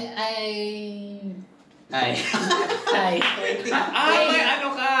say, Ay. May ano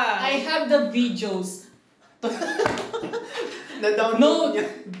ka? I have the videos. Na-download No, niya.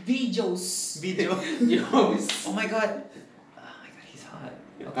 videos. Video. Yos. Oh my god. Oh my god, he's hot.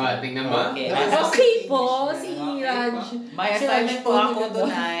 Tingnan mo. Okay. Okay po, si Raj. My Si assignment Raj po ako nila.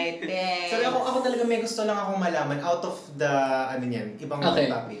 tonight. Thanks. So ako talaga may gusto lang akong malaman out of the ibang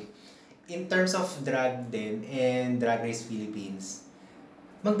Okay. topic. In terms of drag din and Drag Race Philippines,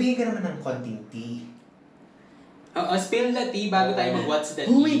 magbigay ka naman ng konting tea. Spill the tea bago tayo mag-what's the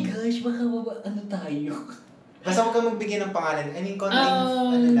tea. Oh my gosh, baka ano tayo? Basta huwag kang magbigay ng pangalan. I mean,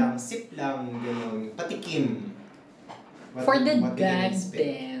 konting lang, sip lang, gano'n, patikim. For the what do you gag expect?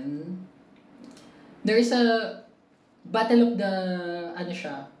 then, there's a battle of the,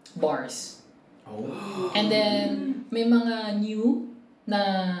 bars. Oh. And then, may mga new na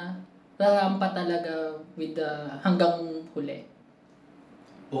rarampa talaga with the hanggang huli.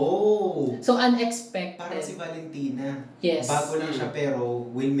 Oh! So, unexpected. Parang si Valentina. Yes. Bago lang siya pero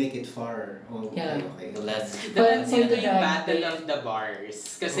will make it far. Oh, okay, Yeah. okay. Let's. But Sino for the yung drag battle day, of the bars?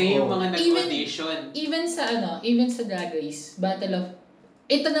 Kasi yung mga nag-audition. even sa Drag Race, battle of,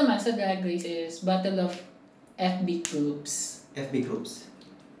 ito naman sa Drag Race is battle of FB groups. FB groups.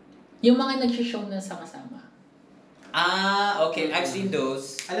 Yung mga nag-show na sama-sama. Ah, okay. I've seen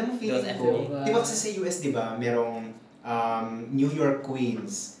those. Alam mo, feeling Those ko, FB. di ba kasi sa US, di ba, merong New York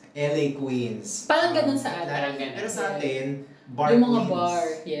Queens, LA Queens. Parang ganun sa atin. Parang ganun. Pero sa atin, bar Yung mga queens. bar,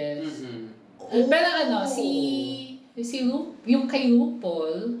 yes. Mm-mm. Oh. Pero yung kay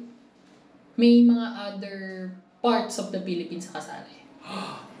RuPaul, may mga other parts of the Philippines sa kasali.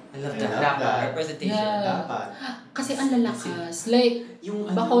 I love I that. love that. Representation. Yeah. Dapat. Kasi ang lalakas. Like, Yung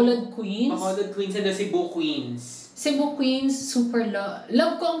Bacolod Queens. Bacolod Queens and the Cebu Queens. Cebu Queens, super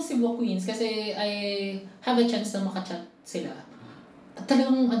love ko ang Cebu Queens kasi I have a chance na makachat sila. At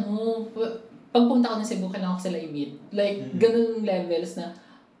talagang pagpunta ko ng Cebu, kailangan ko sila i-meet. Like, ganun levels na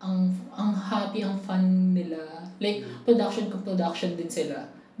ang happy, ang fun nila. Like, production din sila.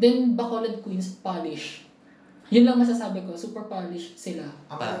 Then, Bacolod Queens, polish. Yun lang masasabi ko, super polish sila.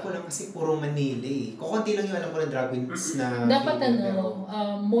 Ang alam ko lang kasi puro Manila eh. Kukunti lang yung alam ko ng drag queens na... Dapat Filipino,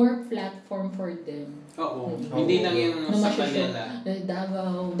 more platform for them. Oo. Mm. Hindi lang yung Na sa masya-show. Manila.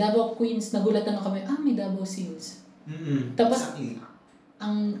 Davao Queens, nagulatan na kami, may Davao scenes. Tapos, exactly.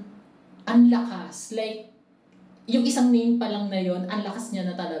 ang lakas. Like, yung isang name pa lang na yon, ang lakas niya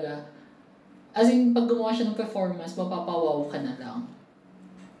na talaga. As in, pag gumawa siya ng performance, mapapawaw ka na lang.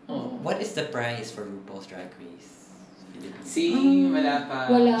 Oh. What is the prize for RuPaul's Drag Race? Wala pa.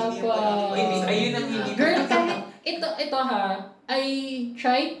 Wala Hindi pa. pa. Ayun ang hindi Girl, pa- kahit ito ha, I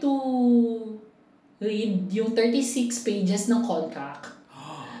try to read yung 36 pages ng contract.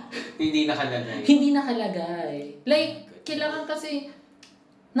 Hindi nakalagay. Hindi nakalagay. Like, kailangan kasi,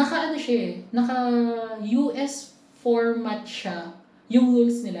 naka US format siya, yung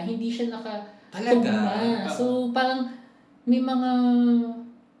rules nila, hindi siya Talaga? So, parang, may mga,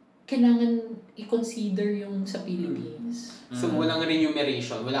 kailangan i-consider yung sa Philippines. So, walang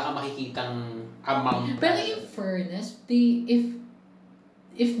remuneration. Wala kang makikitang amount. Pero in fairness,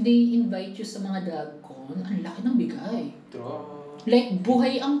 if they invite you sa mga DragCon, ang laki ng bigay. True. Like,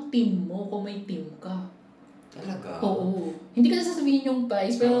 buhay ang team mo kung may team ka. Talaga? Oo. Hindi ko na sasabihin yung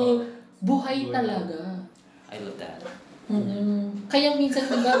price, pero buhay talaga. I love that. Kaya minsan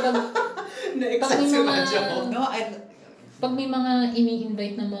pag Na-excite si Radyo. No, pag may mga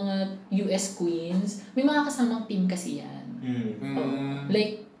ini-invite ng mga US queens, may mga kasamang team kasi yan.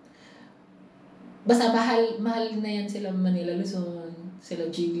 Like, basta mahal na yan sila Manila Luzon, sila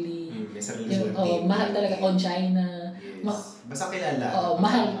Jiggly. May sarili silang team. Mahal talaga. China. Yes. Basta kilala.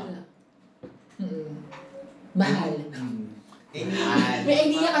 Mahal. Mahal. May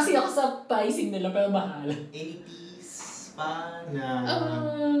idea kasi ako sa pricing nila, pero mahal. Any piece pa na...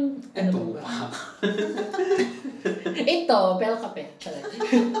 Ito Ano ba? pa. Ito, pero kape.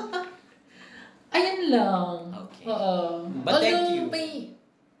 Ayan lang. Okay. Oo. But thank you.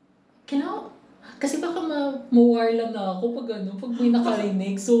 Kasi baka mawar lang na ako pag may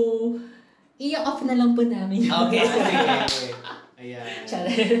nakarinig. So, i-off na lang po namin. Okay. Ayan.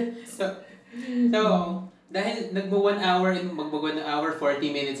 So, dahil magbo 1 hour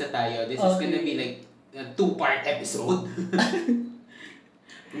 40 minutes na tayo, this is gonna be like a 2-part episode.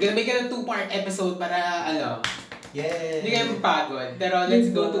 Gonna make it a 2-part episode para Yay! hindi kayo mapagod. Pero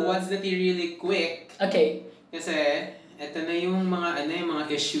let's go to what's the tea really quick. Okay. Kasi, ito na yung mga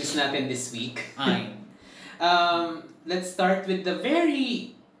issues natin this week. Ay. Let's start with the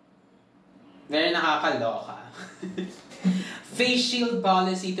very nakakaloka. Face shield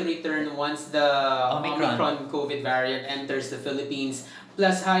policy to return once the Omicron COVID variant enters the Philippines,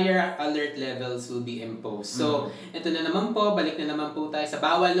 plus higher alert levels will be imposed. So, ito na naman po, balik na naman po tayo sa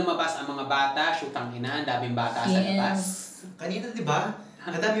bawal lumabas ang mga bata, shootang ina, ang daming bata sa labas. Kanina, di ba?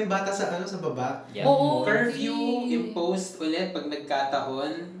 Ang daming bata sa baba. Yeah. Oo. Curfew imposed ulit pag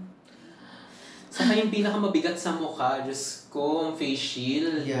nagkataon. Saka yung pinakamabigat sa mukha, Diyos ko, ang face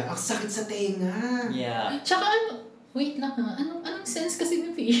shield. Yeah, ang sakit sa tenga. Yeah. Tsaka wait lang ha, anong sense kasi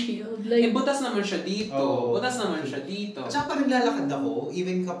ng face shield? Like, Butas naman siya dito. Oo. Butas naman siya dito. At saka pag naglalakad ako,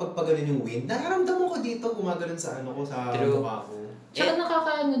 even kapag pag yung wind, nararamdaman ko dito, gumagano'n sa sa mukha ko. tsaka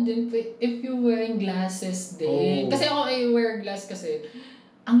nakakaano din, if you're wearing glasses din. Kasi ako ay wear glass kasi.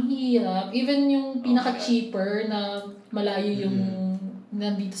 Ang hirap. Even yung pinaka-cheaper na malayo yung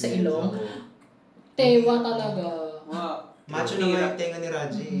nandito sa ilong. Tewa talaga. Wow. Macho na nga yung tenga ni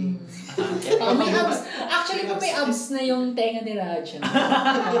Raji. May abs. Actually, may abs na yung tenga ni Raja.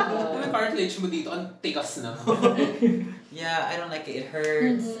 Yung cartilage mo dito, ang tigas na. Yeah, I don't like it. It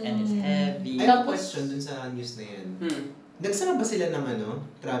hurts and it's heavy. I have a question dun sa news na yan. Nagsara ba sila ng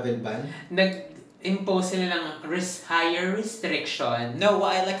travel ban? Nag-impose sila ng higher restriction. No,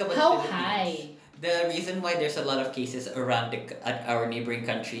 what I like about How the Philippines, high? the reason why there's a lot of cases around at our neighboring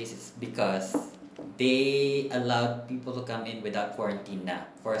countries is because they allowed people to come in without quarantine na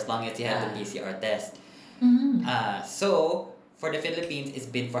for as long as you have the PCR test. So for the Philippines, it's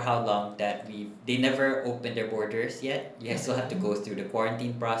been for how long that they never opened their borders yet. You still have to go through the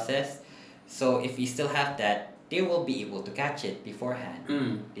quarantine process. So if you still have that, they will be able to catch it beforehand,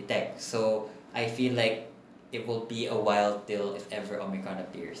 detect. So I feel like it will be a while till if ever Omicron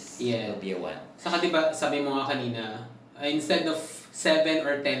appears. Yeah. It will be a while. Saka diba, sabi mo nga kanina, instead of 7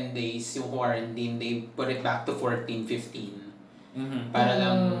 or 10 days yung quarantine, they put it back to 14, 15. Para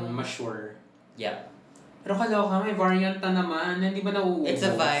lang ma-sure. Yeah. Pero kaloka, may variant na naman, hindi ba nauubos? It's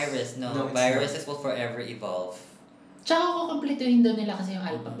a virus, no. No, it's Viruses will forever evolve. Tsaka kukumpletuhin daw nila kasi yung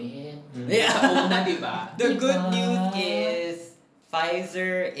alphabet. Yeah. Sa una, diba? The good Diba? news is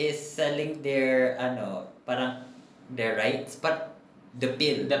Pfizer is selling their parang their rights, but the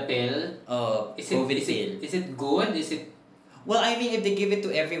pill. The pill? COVID pill. Is it good? Is it... Well, I mean, if they give it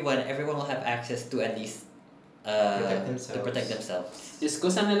to everyone will have access to at least protect themselves. Diyos ko,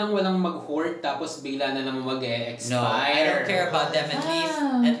 sana lang walang mag-hoard tapos bigla na naman mag-expire. No, I don't care about them.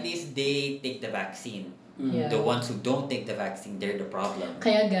 Ah. At least they take the vaccine. Yeah. The ones who don't take the vaccine, they're the problem.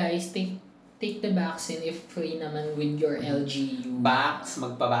 Kaya guys, take the vaccine if free naman with your LGU.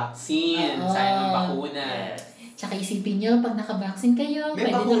 Magpa-vaccine. Sayang ang bakuna. Yes. Tsaka isipin nyo, pag naka-vaccine kayo,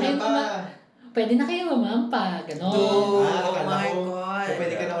 May bakuna pa. pwede na kayo mamampa. Ganon. Oh akala my ko, God.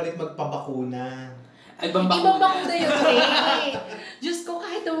 Pwede ka na ulit magpabakuna. Ibang Ibang bakuna. bakuna yun, eh. Diyos ko,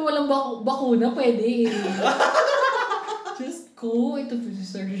 kahit naman walang bakuna, pwede. Diyos ko, ito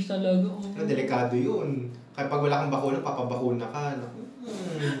research talaga. Pero delikado yun. Kaya pag wala kang bakuna, papabakuna ka.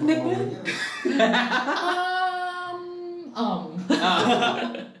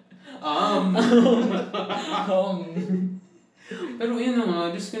 Pero yun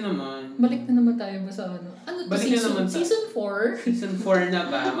naman, Diyos ko naman. Balik na naman tayo ba sa ano? Ano to? Balik na naman Season 4? Season 4 na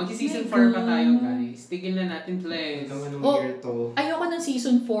ba? Mag-season 4 pa tayo, guys. Tigil na natin, please. Hanggang anong Oh. year to? Ayoko ng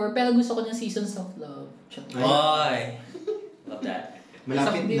season 4, pero gusto ko ng Seasons of Love. Oy! Love that.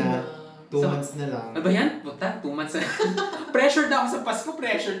 Malapit Diba? na. 2 months na lang. Ano ba yan? Puta, 2 months na. Pressured ako sa Pasko,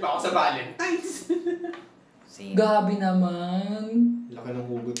 pressured pa ako sa Valentine's. Same. Gabi naman. Laki ng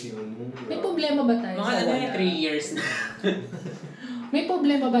hugot yun. May problema ba tayo Mga sa ano wala? 3 years na. May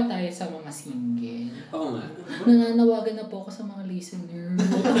problema ba tayo sa mga single? Oo nga. Nananawagan na po ako sa mga listeners.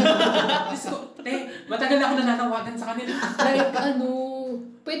 Diyos ko, matagal na ako nananawagan sa kanila. Like ano,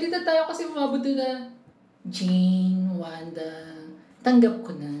 pwede na tayo kasi umabot doon na Jane, Wanda, tanggap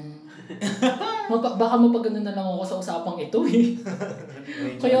ko na. Baka mapagano na lang ako sa usapang ito eh.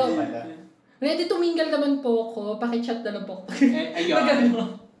 Kaya, ready to mingle naman po ako. Pakichat na lang po.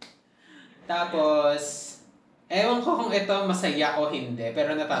 Ayun. Tapos, ewan ko kung ito masaya o hindi,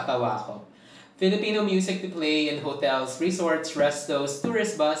 pero natatawa ako. Filipino music to play in hotels, resorts, restos,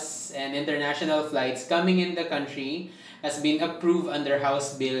 tourist bus, and international flights coming in the country has been approved under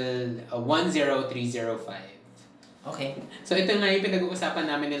House Bill 10305. Okay. So ito nga yung pinag-uusapan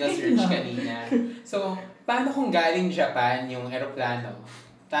namin nila Serge kanina. So, paano kung galing Japan yung eroplano?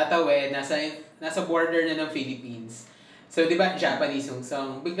 Tatawid, nasa border na ng Philippines. So, di ba, Japanese yung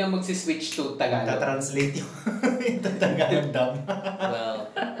song, biglang magsiswitch to Tagalog. Ta-translate yung Tagalog dub.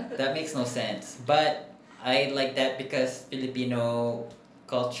 Well, that makes no sense. But I like that because Filipino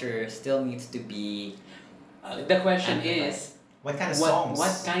culture still needs to be The question Amplified. is, What kind of songs?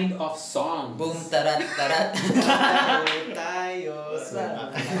 what kind of songs? boom tarat tarat. tayo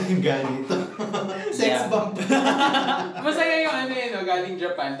sa ganito. Sex Yeah. bomb. Masaya yung ano yun, no? Galing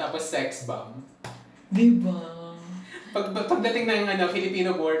Japan, tapos sex bomb. Diba? Pagdating ng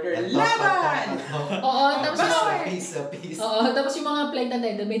Filipino border, laban! Oo, tapos Piece a piece. Oo, tapos yung mga flight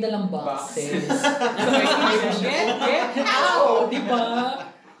attendant may dalang boxes. Get Ow! Diba?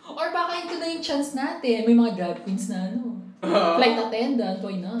 Or baka ito na yung chance natin. May mga drag queens na flight attendant,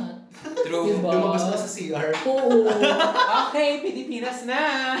 why not? True. Diba? Lumabas na sa CR. Oo. Okay, Pilipinas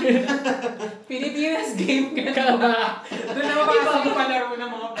na! Pilipinas game ka Ka na! ba? Doon na mapasok yung palaro ng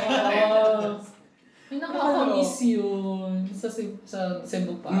mga flight attendants. May nakakamiss yun sa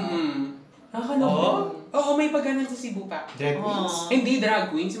Cebu pa. Oo, may pagganan sa Cebu pa. Drag queens. Hindi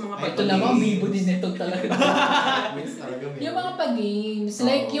drag queens, yung mga Ay, Ito naman, bibo din ito talaga. Queens talaga. Yung mga pag-games,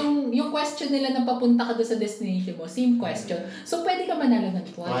 like yung question nila na papunta ka doon sa destination mo, same question. So, pwede ka manalo ng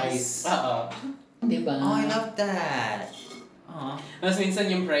twice. Oo. Diba? Oh, I love that. Tapos minsan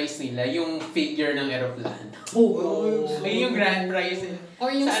yung prize nila, yung figure ng aeroplano. Oo. Ay, yung grand prize.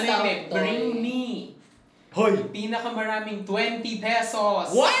 Or yung Sa ano stuff yun eh, toy. bring me. Hoy! Pinakamaraming 20 pesos.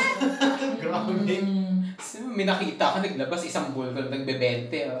 Grabe. So, may nakita ka, naglabas isang bulkan,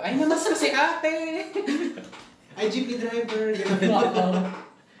 nagbebente. Oh. Ay, namas ko si ate. Ay, jeepney driver. Ganun. Oo.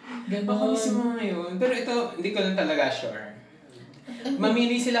 Ganon. Baka miss mo ngayon. Pero ito, hindi ko lang talaga sure.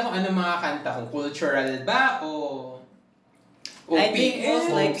 Mamili sila kung ano mga kanta, kung cultural ba o I think most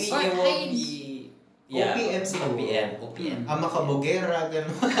OPM. likely Or it will I- be OPM siguro. OPM. Ama kabugera,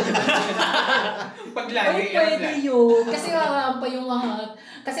 gano'n. Paglagi, Ay, pwede yun. Kasi pa yung mga...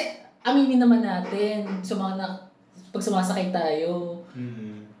 Kasi aminin naman natin, pag sumasakay tayo,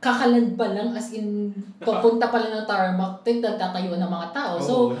 kakalad pa lang, as in, pupunta pa lang ng tarmac, tatayuan ng mga tao.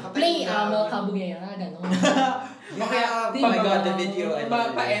 So, Oo, play nakatayo Ama ka. Kabugera, gano'n. Kaya, Oh my God, the video. I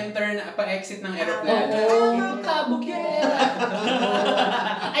love it. pa-enter na, pa-exit ng aeroplano. Oo, Kabugera.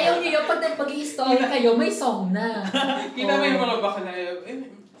 Ayaw niyo yun, pag nag-i-story kayo, may song na. Kita mo yung mga bakla,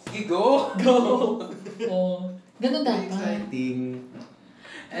 sige, go! Go! Oo. Ganun dapat. Exciting.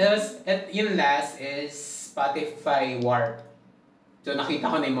 At yung last is Spotify Warp. So nakita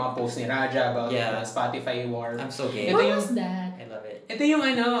ko na yung mga post ni Raja about Spotify Warp. I'm so gay. Ito What yung- was that? I love it. Ito yung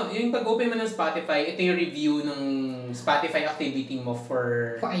yung pag-open mo ng Spotify, ito yung review ng Spotify activity mo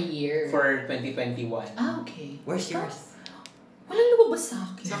for For a year. 2021. Ah, okay. Where's yours? Walang lumabas sa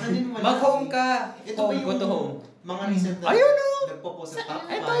akin. Sa akin din wala. Mag-home ka. Ito ba yung Go to home. mga recent na Ayun, no? nagpo-post sa top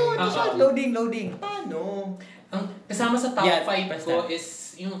Ito, 5? ito siya. Loading. Paano? Ang kasama sa top Yeah, 5 press ko that. is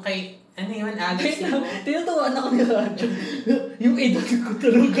yung kay, ano yun, Alex Wait yun. lang, tinutuwan ako ni Radyo. Yung edad ko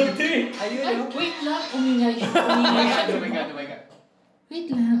talaga, te. Ayun, Ay, no? wait lang. Umingay. Oh my God, oh my God, oh my God. Wait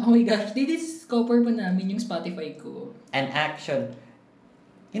lang. Oh my gosh. Didiscover pa namin yung Spotify ko. An action.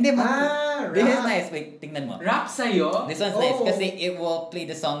 Hindi ba? This is rap. nice. Wait, tingnan mo. Rap sa'yo? This one's nice Oh. kasi it will play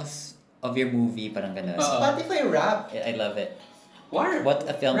the songs of your movie. Parang ganun. Oo. Spotify rap. I love it. Warp. What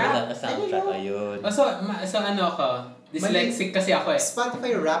a film Rap. without a soundtrack. Ayun. Oh, so ano ako, Dyslexic kasi ako eh.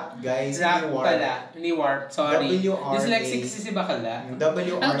 Spotify Wrapped, guys. Rap Hindi Warped. pala. Hindi warp. Sorry. W-R-A. Dyslexic kasi si Bakala.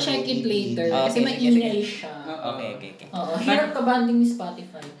 W-R-A-P-E-D. I'll check it later. Kasi Okay, maingay siya. Okay. Oo. Hirap ka banding ni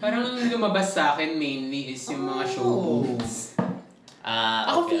Spotify. Parang ang lumabas sa akin mainly is yung mga showtunes.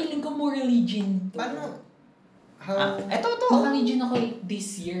 Ako feeling ko more religion to. Paano? Ito. Baka religion ako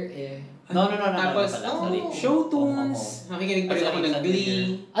this year eh. No. Tapos, Sorry. showtunes. Nakikinig pa rin ako ng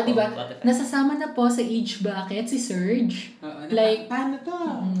Glee. Diba? Nasasama na po sa age bracket si Surge. Like, paano to?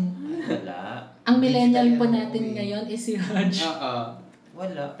 Wala. Ang millennial po natin ngayon is si Raj.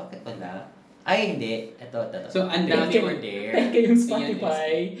 Wala. Bakit wala? Ay, hindi. Ito. So, ang Dami dami were there. Like yung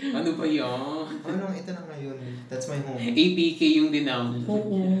Spotify. Ano ba yun? Ano? Ito na ngayon. That's my home. APK yung dinown.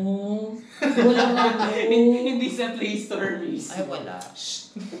 Oo. Wala nga mo. Hindi sa Play Store, miss. Ay, wala.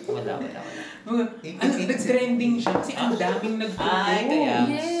 Wala. Nag-trending siya kasi ang daming nag-post. Ay, kaya.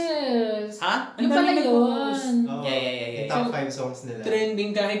 Yes. Ha? Yung pala yun. Oh, Yeah. Yung top 5 songs nila. Trending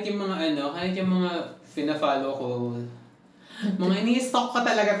kahit yung mga kahit yung mga fina-follow ko. Mga ini-stalk ko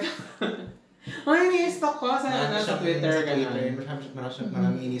talaga. Mga ini-stalk ko sa Twitter.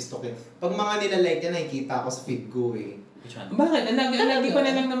 Maraming ini-stalk yun. Pag mga nilalike yan, nakikita ako sa feed ko eh. Which one? Bakit? Lagi ko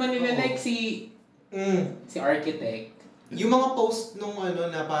na lang naman nilalike si Architect. Yung mga post nung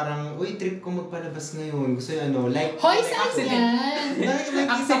na parang, uy, trip ko magpalabas ngayon. Gusto yung like... Hoy, saan yan?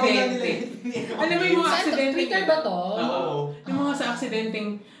 Aksidente. Alam mo yung mga aksidente. Twitter ba to? Oo. Yung mga sa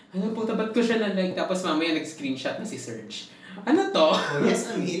aksidenteng, puta, ba't ko siya na-like? Tapos mamaya nag-screenshot na si Serge. Ano to? Oh,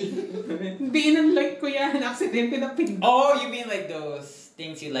 yes, Amil. Hindi na-like ko yan. Aksidente na pin. Oh, you mean like those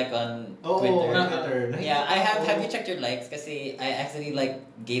things you like on Twitter? Twitter. Yeah, I have. Have you checked your likes? Kasi I actually like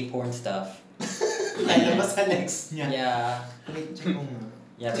gay porn stuff. Lalabas sa likes niya. Yeah. Wait, check ko nga.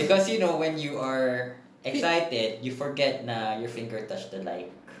 Yeah, because when you are excited, you forget na your finger touched the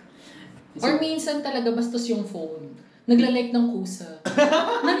like. Or minsan talaga bastos yung phone. Nagla-like ng kusa.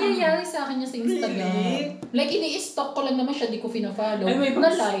 Nangyayari sa akin niya sa Instagram. Really? Like, ini-stalk ko lang naman siya, di ko fina-follow. Ay, may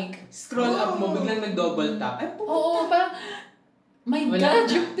Na-like. Scroll up mo, biglang nag-double tap. Oo, parang, my Wala God,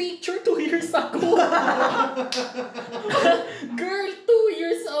 na. yung picture 2 years ago. Girl, 2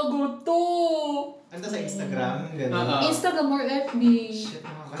 years ago to. Ano sa Instagram? Ganun. Instagram or FB. Shit,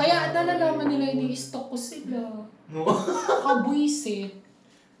 nakakatawa. Kaya nalalaman nila, ini-stalk ko sila. No. Kabuisit.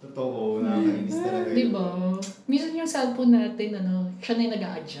 Totoo, nakakainis talaga yun. Diba? Minsan yung cellphone natin, siya na yung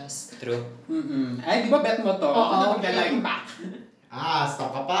nag-a-adjust. True. Ay, di ba bet mo to? Oo. Ako nag-like back.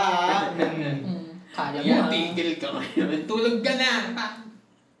 Stop ka pa. Kala mo Yan, ha. tigil ka ngayon. Tulog ka na.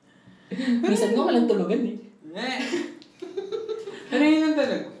 Minsan nga walang tulugan eh. Pero yun lang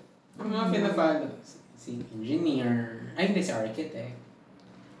talaga. Ang mga pinafollow. Si engineer. Ay, hindi, si architect.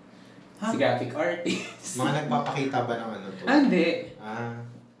 Si graphic artist. Mga nagpapakita ba ng to? Hindi.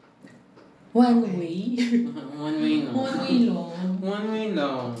 One way. One way lang. One way lang. One way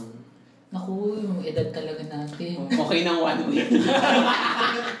lang. Naku, yung edad talaga natin. Okay ng one way.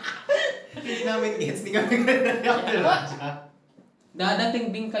 Hindi namin gets. Hindi kami ganun.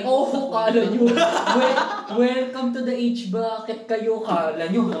 Dadating din kayo. Oh, kala nyo. Welcome to the age bracket kayo.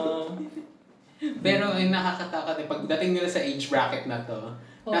 Kala nyo ha. Pero ay nakakatakot eh. Pagdating nila sa age bracket na to,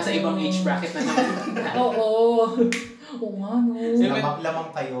 nasa ibang age bracket na naman. Oo. Oo nga no.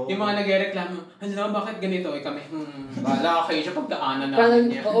 Lamang kayo. Yung mga nagrereklamo, hala, bakit ganito? Kami, bahala kayo siya pagdaanan Parang,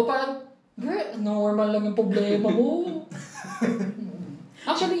 namin niya. parang, girl, normal lang yung problema mo.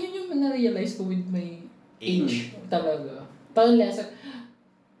 Actually, yun yung na-realize ko with my age talaga. Parang lesser,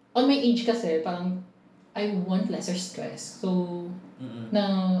 on my age kasi, parang, I want lesser stress. So,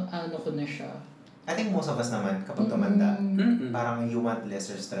 ko na siya. I think most of us naman, kapag tumanda, Mm-mm. parang you want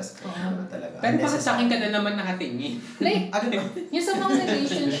lesser stress ka naman talaga. Pero bakit sa akin ka na naman nakatingin? Like, Ano ba? yung sa mga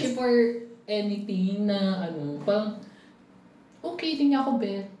relationship or anything na parang, okay, din niya ako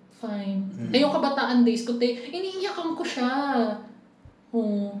bet. Fine. Yung kabataan days ko, iniiyakan ko siya.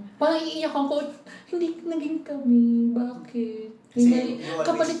 Parang iiyakan ko, hindi naging kami. Bakit? Kasi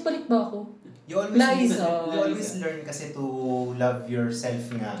Kapalit-palit ba ako? You always, Liza. you always learn kasi to love yourself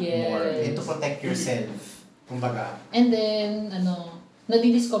nga more and to protect yourself. Kumbaga. And then,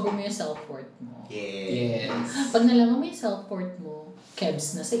 nadidiscover mo yung self-worth mo. Yeah. Yes. Pag nalaman mo yung self-worth mo,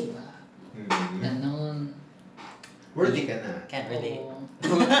 kebs na sa iba. Ganon. Worthy ka na. Can't relate.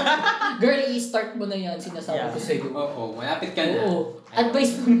 Girl, i-start mo na yan, sinasabi ko sa'yo. Oo, malapit ka na. Oo.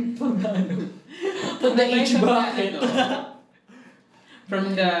 Advice from the from the age bracket.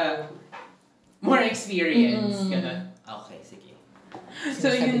 From the more experience. Ganun. Okay, sige.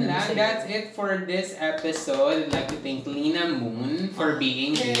 So yun lang, that's it for this episode. I'd like to thank Lina Moon for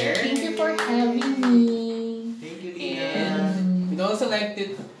being here. Thank you for having me. Thank you, And Lina. we'd also like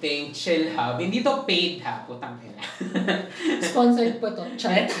to thank Chill Hub. Hindi to paid ha, putang ina. Sponsored po to.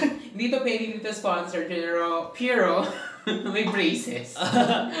 Chat. Hindi to paid, hindi to sponsored, pero may braces.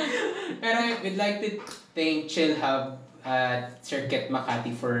 Pero we'd like to thank Chill Hub at Circuit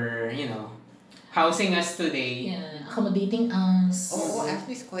Makati for, housing us today. Yeah, accommodating us. Oh,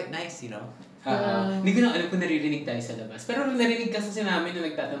 actually, it's quite nice, you know. Hindi ko na alam kung naririnig tayo sa labas. Pero narinig kasi namin nung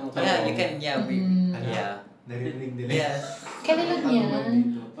nagtatanong tayo. Yeah, you can, yeah, yeah. Naririnig nila. Yes. Kailan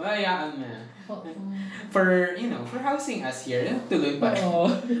yan? Hayaan na. Oo. For, for housing us here. Tuloy pa.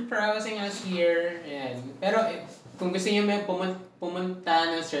 Oo. For housing us here. Ayan. Pero kung gusto niyo may pumunta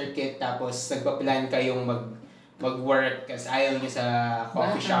ng circuit tapos nagpa-plan kayong mag-work kasi ayaw niyo sa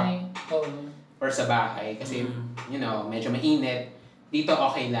coffee shop Oo. or sa bahay kasi, medyo mainit. Dito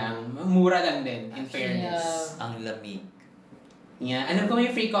okay lang. Mura lang din, in fairness. Ang lamig. Yeah. Alam ko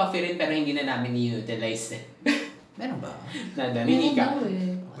may free coffee rin pero hindi na namin i-utilize. Meron ba? Nandun, hindi ka.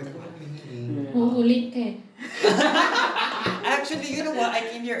 Pwede ko lang hingin. Oo, late ka eh. Actually, you know what? I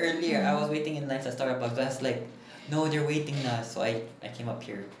came here earlier. I was waiting in line sa Starbucks. I was like, no, they're waiting na. So I came up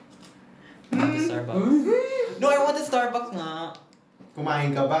here. I wanted Starbucks. No, I wanted Starbucks nga.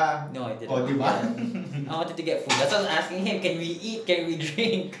 Kumain ka ba? No, I didn't. O, di ba? I wanted to get food. That's why I was asking him, can we eat? Can we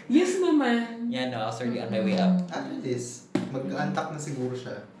drink? Yes naman. Yeah, no, I was already on my way up. After this, mag-antak na siguro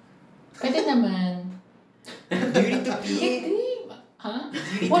siya. Pwede naman. Do you need to pee? Hindi. Ha?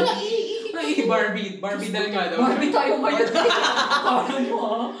 need Wala. Ay, Barbie dal nga daw. Barbie tayo ngayon. Kala mo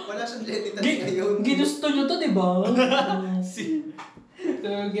ha? Wala siyang genitals ngayon. Ginusto nyo to, di ba? So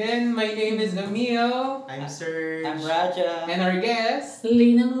again, my name is Emil. I'm Serge. I'm Raja. And our guest.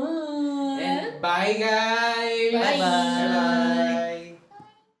 Lina Moon. And bye guys! Bye. Bye-bye.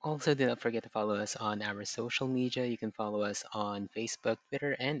 Also, do not forget to follow us on our social media. You can follow us on Facebook,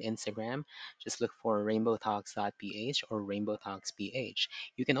 Twitter, and Instagram. Just look for rainbowtalks.ph or Rainbow Talks PH.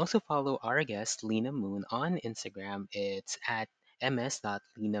 You can also follow our guest, Lena Moon, on Instagram. It's at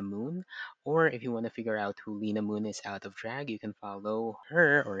ms.lenamoon. Or if you want to figure out who Lena Moon is out of drag, you can follow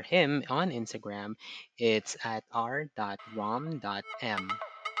her or him on Instagram. It's at r.rom.m.